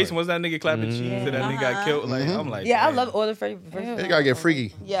Very vs. Jason. important. Was that nigga clapping cheeks and that nigga got killed? Like, I'm like, Yeah, I damn. love all the Freddy versus. They gotta get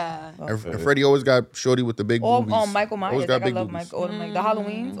freaky. Yeah. And Freddie always got shorty with the big Or boobies. Michael Myers. Always Like, got I big love boobies. All the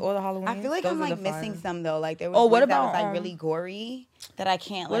Halloweens, all the Halloweens. I feel like those I'm are like the missing fire. some though. Like there was Oh, one what that was about, like really gory that I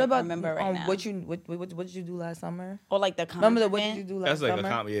can't like What about remember right now. what did you do last summer? Or like the Remember Conjuring. what did you do last That's like summer?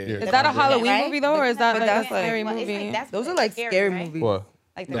 a comedy. Yeah. Yeah. Is that a Halloween Right? movie though, or is that But like that's a scary Well, it's movie? like, that's Those are like like scary right? movies. What?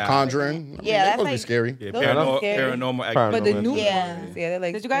 Like The the Conjuring. I mean, Yeah, they that's supposed to be like- scary. Yeah, Those are scary. paranormal activity. But the Paranormal. new Yeah. ones, yeah, they're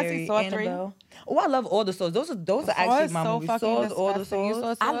like. Did you guys see scary. Saw 3? Annabelle. Oh, I love all the Saws. Those are Saw actually is my so movies. fucking Saws, all the disgusting. You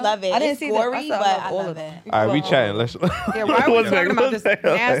Saws. saw I Saw? love it. I didn't It's see gory, I said but I love I all love of it. them. All right, we chatting. Let's. Yeah, why are we talking about this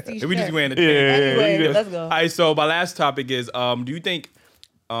nasty If we just shit? went Yeah, Anyway, yeah. let's go. All right, so my last topic is, do you think,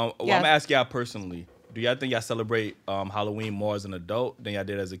 well, I'm Yes. gonna ask y'all personally, do y'all think y'all celebrate Halloween more as an adult than y'all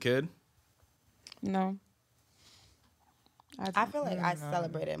did as a kid? No. I feel like I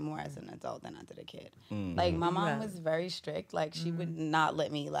celebrated more as an adult than I did a kid. Like my mom was very strict. Like she would not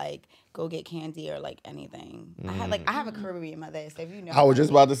let me like go get candy or like anything. I have a Caribbean mother, so if you know. I was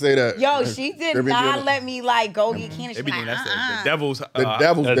just about to say that. Yo, she did Caribbean not girl. let me like go get candy. She They be was thinking like, that's the devil's. The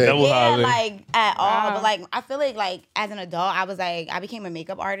devil's The day. devil- yeah, holiday. like at all. Wow. But like I feel like as an adult, I was like I became a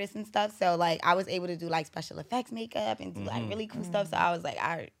makeup artist and stuff. So like I was able to do like special effects makeup and do like really cool stuff. So I was like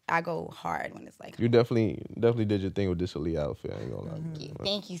I go hard when it's like You definitely did your thing with this elite outfit. I ain't gonna lie.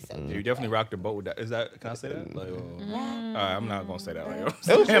 thank you so Yeah, much. you definitely rocked the boat with that. Is that? Can I say that? Like, all right, I'm not gonna say that. Like, you know what I'm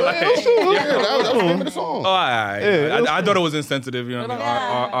That was, saying? Like, that was the name of the song. oh, all right. Yeah, I thought it was insensitive. You know what I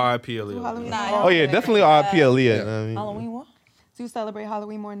mean? R.I.P. Aaliyah. Halloween. Oh yeah, definitely RIP Aaliyah. You know what I mean? Halloween what? Do you celebrate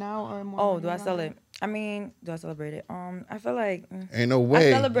Halloween more now or more? Oh, when do you're I younger? celebrate? I mean, do I celebrate it? I feel like. Ain't no way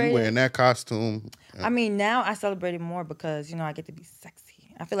you celebrated- wearing that costume. I mean, now I celebrate it more because I get to be sexy.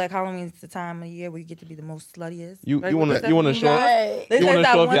 I feel like Halloween's the time of year where you get to be the most sluttiest. You Like, wanna what you wanna you show guys- They you said wanna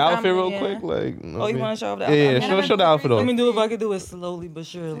that show off one your time outfit of real year. quick? Like, Oh, you want to show off the Yeah, outfit? show the outfit Let off. me do if I could do it slowly but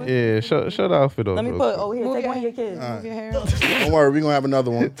surely. Yeah, show the outfit off. Let me real put. quick. Oh, here, Move take your one of your kids. Move your hair. Don't worry, we gonna have another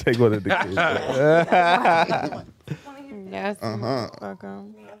one. Take one of the kids. Yes. Fuck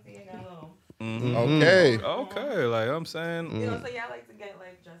 'em. Okay, Okay, like I'm saying. So y'all like to get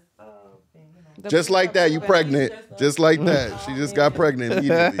like dressed up and just like that, you pregnant. Just like that, she just got pregnant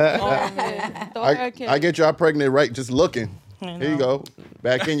immediately. Throw her a kiss. I get y'all pregnant right just looking. Here you go,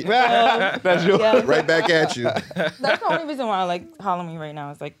 back in, That's your. right back at you. That's the only reason why I like Halloween right now.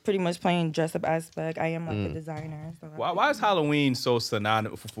 It's like pretty much playing dress up aspect. I am like a designer and stuff. Why is Halloween so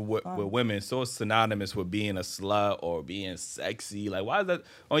synonymous for with women? So synonymous with being a slut or being sexy? Like, why is that the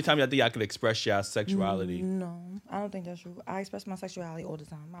only time y'all think y'all could express your sexuality? No, I don't think that's true. I express my sexuality all the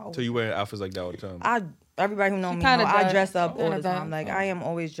time. So you wear outfits like that all the time? Everybody who know me know kinda I does. dress up She all kinda the time. does. Like I am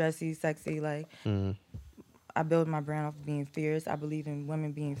always dressy, sexy. Like I build my brand off of being fierce. I believe in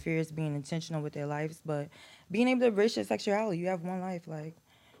women being fierce, being intentional with their lives, but being able to embrace your sexuality. You have one life. Like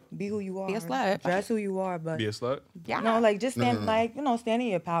be who you are. Be a slut. Dress who you are, but Be a slut? no, like just stand stand in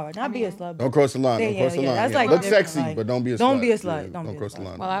your power. Not be a slut. Don't cross the line. Don't Yeah, cross the yeah, line. that's Yeah. like Look different, sexy, like, but don't be a slut. don't be a slut. Yeah, Don't be a cross the slut.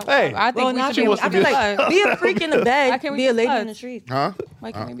 line. Well, I Hey. think Well, we not should you. be I feel like sluts. be a freak in the Why bed. can't we Be a be lady in the sluts? street. Huh?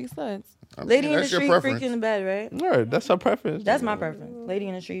 Why can't we be sluts? I mean, Lady in the that's your street, preference. freak in the bed, right? Word, that's her preference. That's my preference. Lady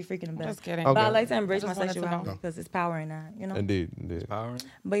in the street, freak in the bed. Just kidding. But I Okay. like to embrace I my just wanted to sexuality know. because it's power in that, you know. Indeed. Powering?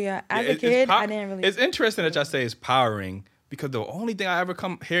 But yeah, as Yeah, a kid, pow- I didn't really. It's interesting that y'all say it's powering because the only thing I ever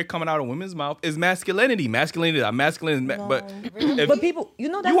hear coming out of women's mouth is masculinity. Masculinity. I'm masculine, but if But people, that's you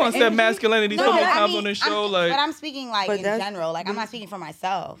want the said energy. masculinity so No, many I times mean, on this show, but I'm speaking like But in that's- general. Like I'm not speaking for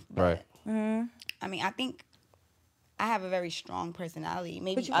myself. Right. I mean, I think I have a very strong personality.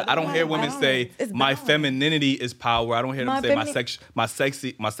 Maybe But you- I don't hear women say It's my balance. femininity is power. I don't hear them My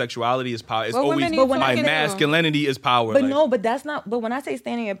say my sexuality is power. It's What always women you my talking to? masculinity is power. But Like, no, but that's not. But when I say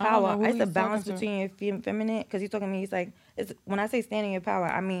standing in I don't power, know who it's a he's balance talking to. between your feminine. Because he's talking to me, he's like, it's when I say standing in power,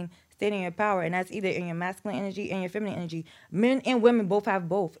 I mean standing in power, and that's either in your masculine energy and your feminine energy. Men and women both have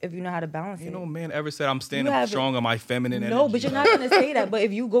both if you know how to balance ain't it. no man ever said I'm standing have it. strong on my feminine energy. No, but you're not gonna say that. But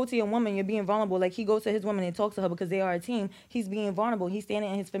if you go to your woman, you're being vulnerable. Like he goes to his woman and talks to her because they are a team. He's being vulnerable. He's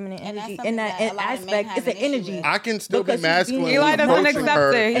standing in his feminine And that's energy. something In that that a lot of men aspect, have it's an an issue energy. with. I can still Because be she's being- masculine. Eli doesn't approaching accept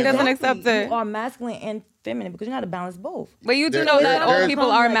her it. He and- doesn't Exactly. accept it. You are masculine and feminine because you know how to balance both. But you do There- know there- that all there's-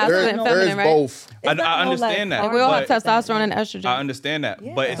 people are masculine and there- There is feminine, right? both. I It's not no, understand that. Like we all have but testosterone and estrogen. I understand that,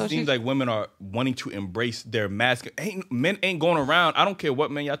 but it Yeah. seems like women are wanting to embrace their masculine. Men ain't going around. I don't care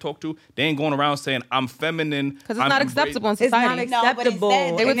what men y'all talk to. They ain't going around saying I'm feminine. Because it's I'm not embrace-" acceptable in It's not society. No, but acceptable.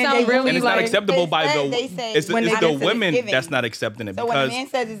 instead, They would And sound then really And it's not like- acceptable by Instead, the. they say It's when the they say it's women giving. that's not accepting it So when a because man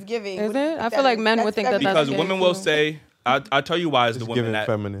says it's giving, Is what- it? I feel like men would think that that's because gay. women will say. I tell you why it's the women giving that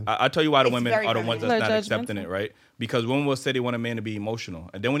feminine. I tell you why the It's women very are the ones feminine. that's not Like accepting judgmental. it, right? Because women will say they want a man to be emotional,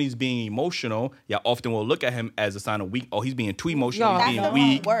 and then when he's being emotional, y'all often will look at him as a sign of weak. Oh, he's being too emotional. Y'all. He's That's the being wrong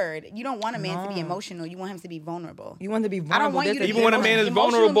weak. word. You don't want a man to be emotional. You want him to be vulnerable. You want to be I vulnerable. don't want you to That's be Even when a man is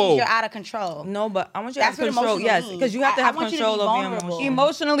emotional vulnerable. means you're out of control. No, but I want you to That's have what control. emotional Yes, means. because you have to I have want you to control be over your vulnerable. emotions.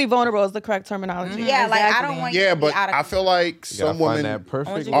 Emotionally vulnerable is the correct terminology. Yeah, like I Exactly. don't want you Yeah, to be but out of I feel like You some gotta find women that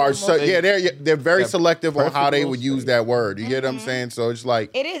perfect. you- are so they're very that selective on how they perfect would little use state. that word. You get what I'm saying? So it's like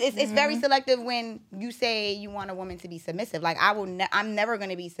It is. It's very selective when you say you want a woman to be submissive. Like I will. I'm never going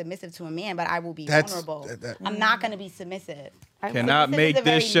to be submissive to a man, but I will be That's- vulnerable. that- I'm not going to be submissive. Cannot Submissive make is a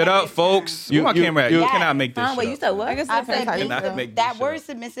very this shit up, negative folks. term. Where my camera at? You Yes. cannot make this shit Wait, up. you said what? I guess I it said depends how you Cannot feel. make this that shit word up.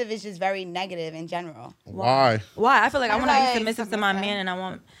 submissive is just very negative in general. why? Why? I feel like I want to Like, be submissive to my submissive. man, and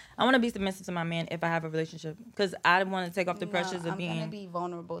I want to be submissive to my man if I have a relationship, because I want to take off the pressures No, of I'm gonna being. be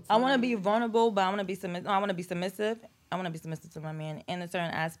vulnerable. I want to be vulnerable, but I want to be submissive. I want to be submissive. I want to be submissive to my man in a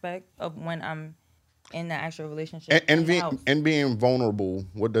certain aspect of when I'm in the actual relationship. And in the house. being vulnerable,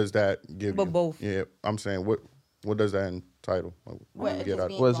 what does that give But you? both. Yeah, I'm saying what does that entitle? What, do you just out of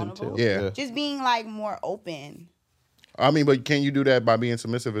being it? What does it vulnerable? entail? Yeah. Just being like more open. I mean, but can you do that by being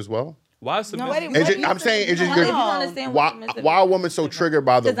submissive as well? Why is No, submissive? It's just- I'm saying it's just I good. don't understand what Why submissive why is. are women so triggered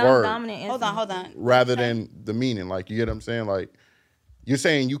by the 'Cause I'm word dominant and Hold on, submissive. hold on. rather than the meaning? Like you get what I'm saying? Like you're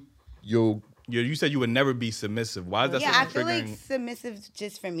saying you'll You said you would never be submissive. Why is that Yeah, I so feel like triggering? submissive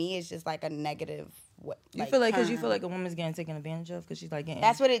just for me is just like a negative. What You feel like because you term. feel like a woman's getting taken advantage of because she's like getting.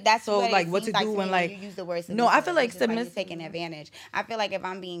 That's what it. That's So, what like, it what seems to do me when, like- you use the word. No, I submissive. feel like It's just you're submiss- taking advantage. I feel like if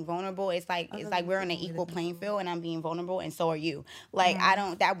I'm being vulnerable, it's like we're on an equal playing field, and I'm being vulnerable, and so are you. Like I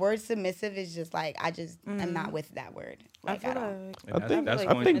don't. That word submissive is just like I just am not with that word. I Like feel I don't. like. And I think- that's I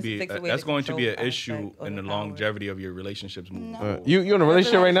going think to be it takes away that's the going to be an control issue aspect of in the the power. longevity of your relationships moving No. forward. You in a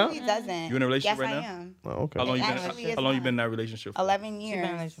relationship right now? It doesn't. You in a relationship yes, right I now? am. Oh, okay. How long you Actually, been? it's How long you not. been in that relationship? For? 11 She been in a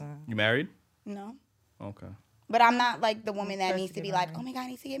years. relationship. You married? No. Okay. But I'm not like the woman that First needs to to be get like, married. oh my God, I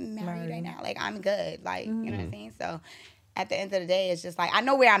need to get married right Married. now. Like, I'm good. Like, you know what I'm saying? So at the end of the day, it's just like, I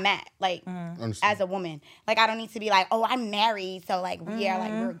know where I'm at, like, Understand. as a woman. Like, I don't need to be like, oh, I'm married. So, like, yeah,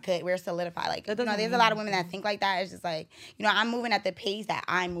 like, we're good. We're solidified. Like, you know, doesn't there's a lot of women that think like that. It's just like, you know, I'm moving at the pace that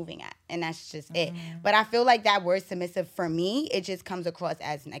I'm moving at. And that's just it. But I feel like that word submissive, for me, it just comes across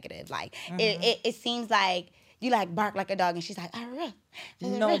as negative. Like, it seems like, you like bark like a dog, and she's like,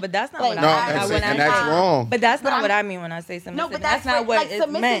 No, but that's not Like, what No, I and, when I and that's say- wrong. But that's not I'm- what I mean when I say submissive. No, but that's not what like, it's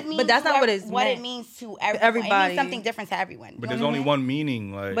submissive meant. means But that's not what it's what meant. it means to everyone. It everybody. means something different to everyone. But You there's know only what I mean? one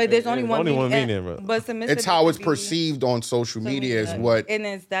meaning. Like, But there's only There's one only one meaning. meaning, bro. But submissive. It's how it's could be- perceived on social media is what And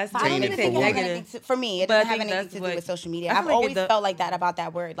it's that's I don't Tainted even for think it has women. anything to, for me. It But I doesn't have think anything that's to do what- with social media. I I've feel like it always does- felt like that about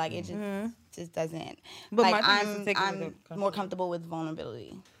that word. Like it just doesn't. But like my thing is to take away I'm the more control. comfortable with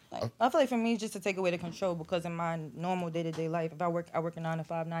vulnerability. Like I feel like for me, it's just to take away the control because in my normal day-to-day life, if I work a 9 to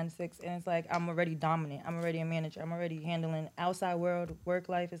 5, 9 to 6, and it's like I'm already dominant. I'm already a manager. I'm already handling outside world, work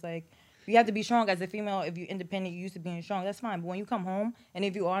life. It's like you have to be strong as a female. If you're independent, you used to being strong. That's fine. But when you come home and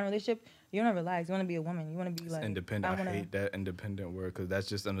if you are in a relationship, you want to relax. You want to be a woman. You want to be like independent. I wanna- hate that independent word because that's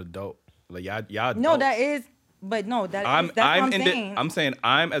just an adult. Like y'all. No, adults. that is. But no, that's I'm what I'm saying. I'm saying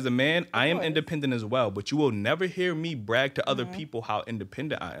I'm as a man, I am course. independent as well. But you will never hear me brag to Mm-hmm. other people how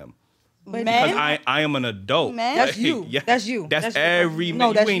independent I am. But Men? Because I am an adult. Men? That's you. That's you. That's That's you. every No,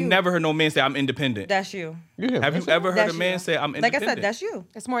 man. that's You ain't you. never heard no man say I'm independent. That's you. Have you ever heard That's a man you. say I'm Like I independent? said, that's you.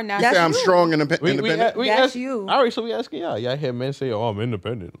 It's more say natural. I'm you. strong and We independent. That's ask, you. All right, so we asking y'all. Y'all hear men say, "Oh, I'm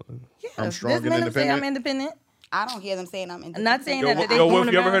independent." Yeah. I'm strong There's and men that say I'm independent. independent. I don't hear them saying I'm independent. Not saying Yo, that they yo, going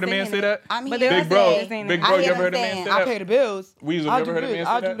Wolf, you ever around heard a man saying say it. that? I'm But here they Big to bro, say, Big I Bro, you hear ever heard them a man saying, say I that? pay the bills. Weasel, you I'll ever do heard a this. man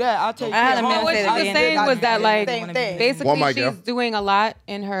I'll say do that? that. I'll take I had a care of man home. What say she that was being saying was that, like, Same thing. basically One mic, she's yo. doing a lot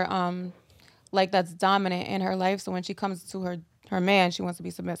in her like that's dominant in her life. So when she comes to her man, she wants to be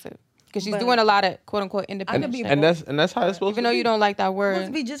submissive because she's But- doing a lot of quote unquote independent be shit. And that's how it's supposed Even to though be. you don't like that Supposed word.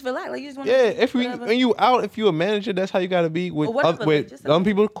 to be just relaxed. Like you just want. Yeah, when you out, if you a manager, that's how you gotta be with Or whatever, like, with just some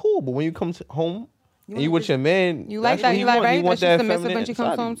people. Cool, but when you come home and you wanna with your man, You like that's that? what You he like want. right? You want That that she's submissive feminine when she comes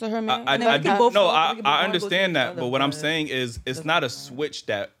side of home you. to her man. I And do. then can both No, go- we can both I go understand to that, each but other, what I'm but- saying is, it's not a switch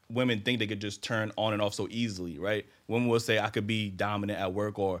that women think they could just turn on and off so easily, right? Women will say I could be dominant at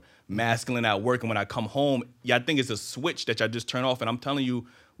work or masculine at work, and when I come home, I think it's a switch that I just turn off. And I'm telling you,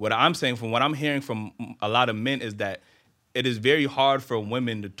 what I'm saying from what I'm hearing from a lot of men is that it is very hard for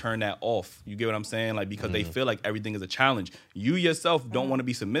women to turn that off. You get what I'm saying? Like, because they feel like everything is a challenge. You yourself don't want to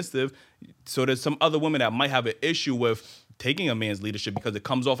be submissive. So there's some other women that might have an issue with taking a man's leadership because it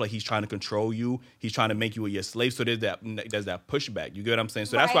comes off like he's trying to control you. He's trying to make you your slave. So there's that pushback. You get what I'm saying?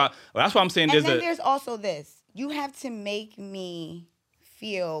 So Right. that's why I'm saying And then there's also this. You have to make me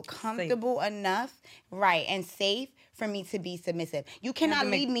feel comfortable enough, right, and safe for me to be submissive. You cannot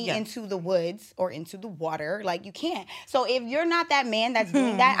lead me into the woods or into the water. Like, you can't. So if you're not that man that's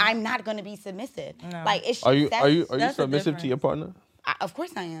doing that, I'm not going to be submissive. No. Like, it's Are you that's the submissive to your partner? Of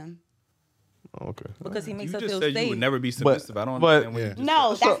course I am. Oh, okay. because he you makes us just feel said safe. you would never be submissive. I don't but- understand what you just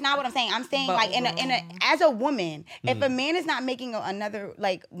No, said. that's not what I'm saying. I'm saying But like in a as a woman, if a man is not making another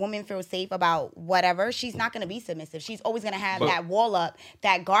like woman feel safe about whatever, she's not gonna be submissive. She's always gonna have But- that wall up,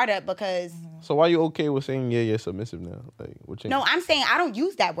 that guard up because So why you okay with saying you're submissive now? Like, what changed? no, I'm saying I don't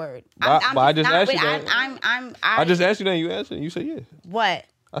use that word. But I just asked you but that. I just asked you that and you answered and you said yeah. what?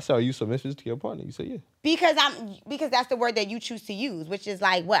 I said, are you submissive to your partner? You said yeah. Because that's the word that you choose to use, which is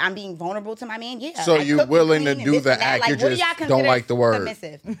like what I'm being vulnerable to my man. Yeah. So like, you cook and willing to clean and do this the and that. act, Like, you what do just y'all don't consider like the word.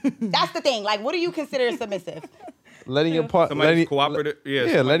 Submissive. That's the thing. Like, what do you consider submissive? Letting your partner, Somebody's cooperative,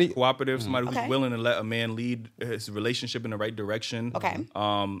 somebody's letting cooperative, somebody who's Okay. willing to let a man lead his relationship in the right direction. Okay.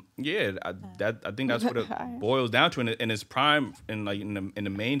 I think that's what it boils down to in its prime, in the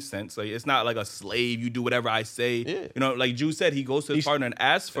main sense. Like, it's not like a slave. You do whatever I say. Yeah. You know, like Drew said, he goes to his partner and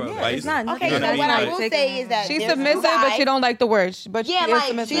asks for advice. it's not Okay, You know so what I Like, will say is that She's there's submissive, two but guys- she don't like the word. But Yeah, she is like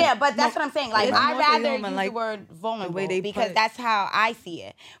submissive. yeah, but that's what I'm saying. Like It's I'd more for rather human, use like, the word vulnerable way they because put- that's how I see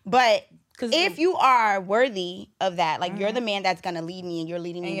it. But 'Cause if you are worthy of that, like you're the man that's gonna lead me and you're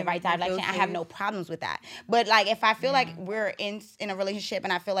leading me in the you right make me feel direction, I have safe. no problems with that. But like if I feel like we're in a relationship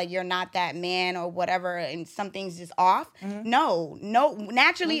and I feel like you're not that man or whatever and something's just off, no.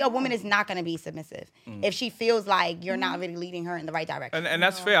 Naturally a woman is not gonna be submissive if she feels like you're not really leading her in the right direction. and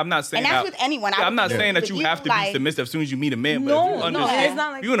that's fair. I'm not saying And that's that, with anyone. Yeah, I I'm not would saying that with you you, have to be like- submissive as soon as you meet a man. But No, if you no, understand, it's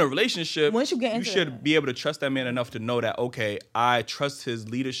not like- if you're in a relationship, Once you get you into should it. be able to trust that man enough to know that, okay, I trust his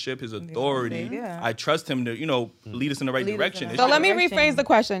leadership, his authority. Yeah. I trust him to, lead us in the right Lead us in direction. the It So should- let me direction. rephrase the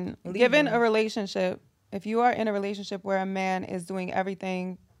question. Lead Given them. a relationship, if you are in a relationship where a man is doing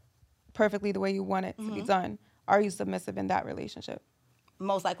everything perfectly the way you want it to be done, are you submissive in that relationship?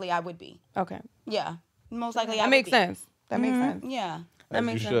 Most likely I would be. Okay. Yeah. Most likely I That would makes be. sense. That makes sense. Yeah. As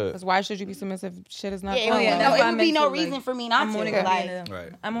makes you sense. should. Because why should you be submissive? Shit is not Yeah, going yeah, well. that's no, why it I would be make no sure, reason like, for me not I'm to. only Like, gonna be in a-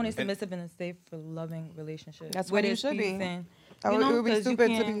 Right. I'm only submissive in a safe, loving relationship. That's Where what you there's should be. peace and, It you know, would be 'cause you stupid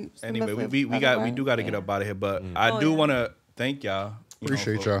to can't- be submissive. Anyway, we otherwise. do got to get up out of here, but I Oh, do yeah. want to thank y'all.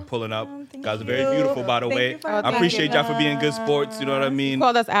 Appreciate for y'all. pulling up. thank Guys are very you. beautiful, by the Thank way. you for I having appreciate y'all for being good us. sports. You know what I mean?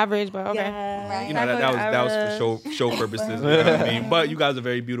 Called us average, but okay. Yeah. You know, that was for show purposes. You know what I mean? But you guys are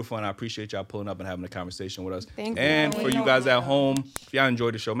very beautiful, and I appreciate y'all pulling up and having a conversation with us. Thank you. And for you guys at home, if y'all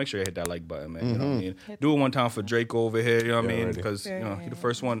enjoyed the show, make sure you hit that like button, man. You know what I mean? Do it one time for Draco over here. You know what I mean? already. Because he the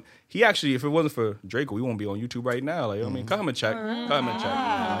first one. He actually, if it wasn't for Draco, we won't be on YouTube right now. Like, you know what I mean? Come and check. Come and check. You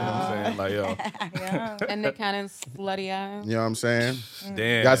know what I'm saying? Like, yo, And Nick Cannon's slutty ass. You know what I'm saying?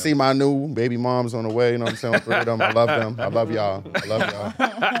 damn. Y'all see my new baby moms on the way. You know what I'm saying? Three of them. I love them. I love y'all. I love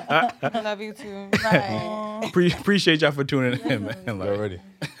y'all. I love you too. Appreciate y'all for tuning in, man. Like, Already.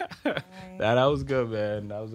 that was good, man. That was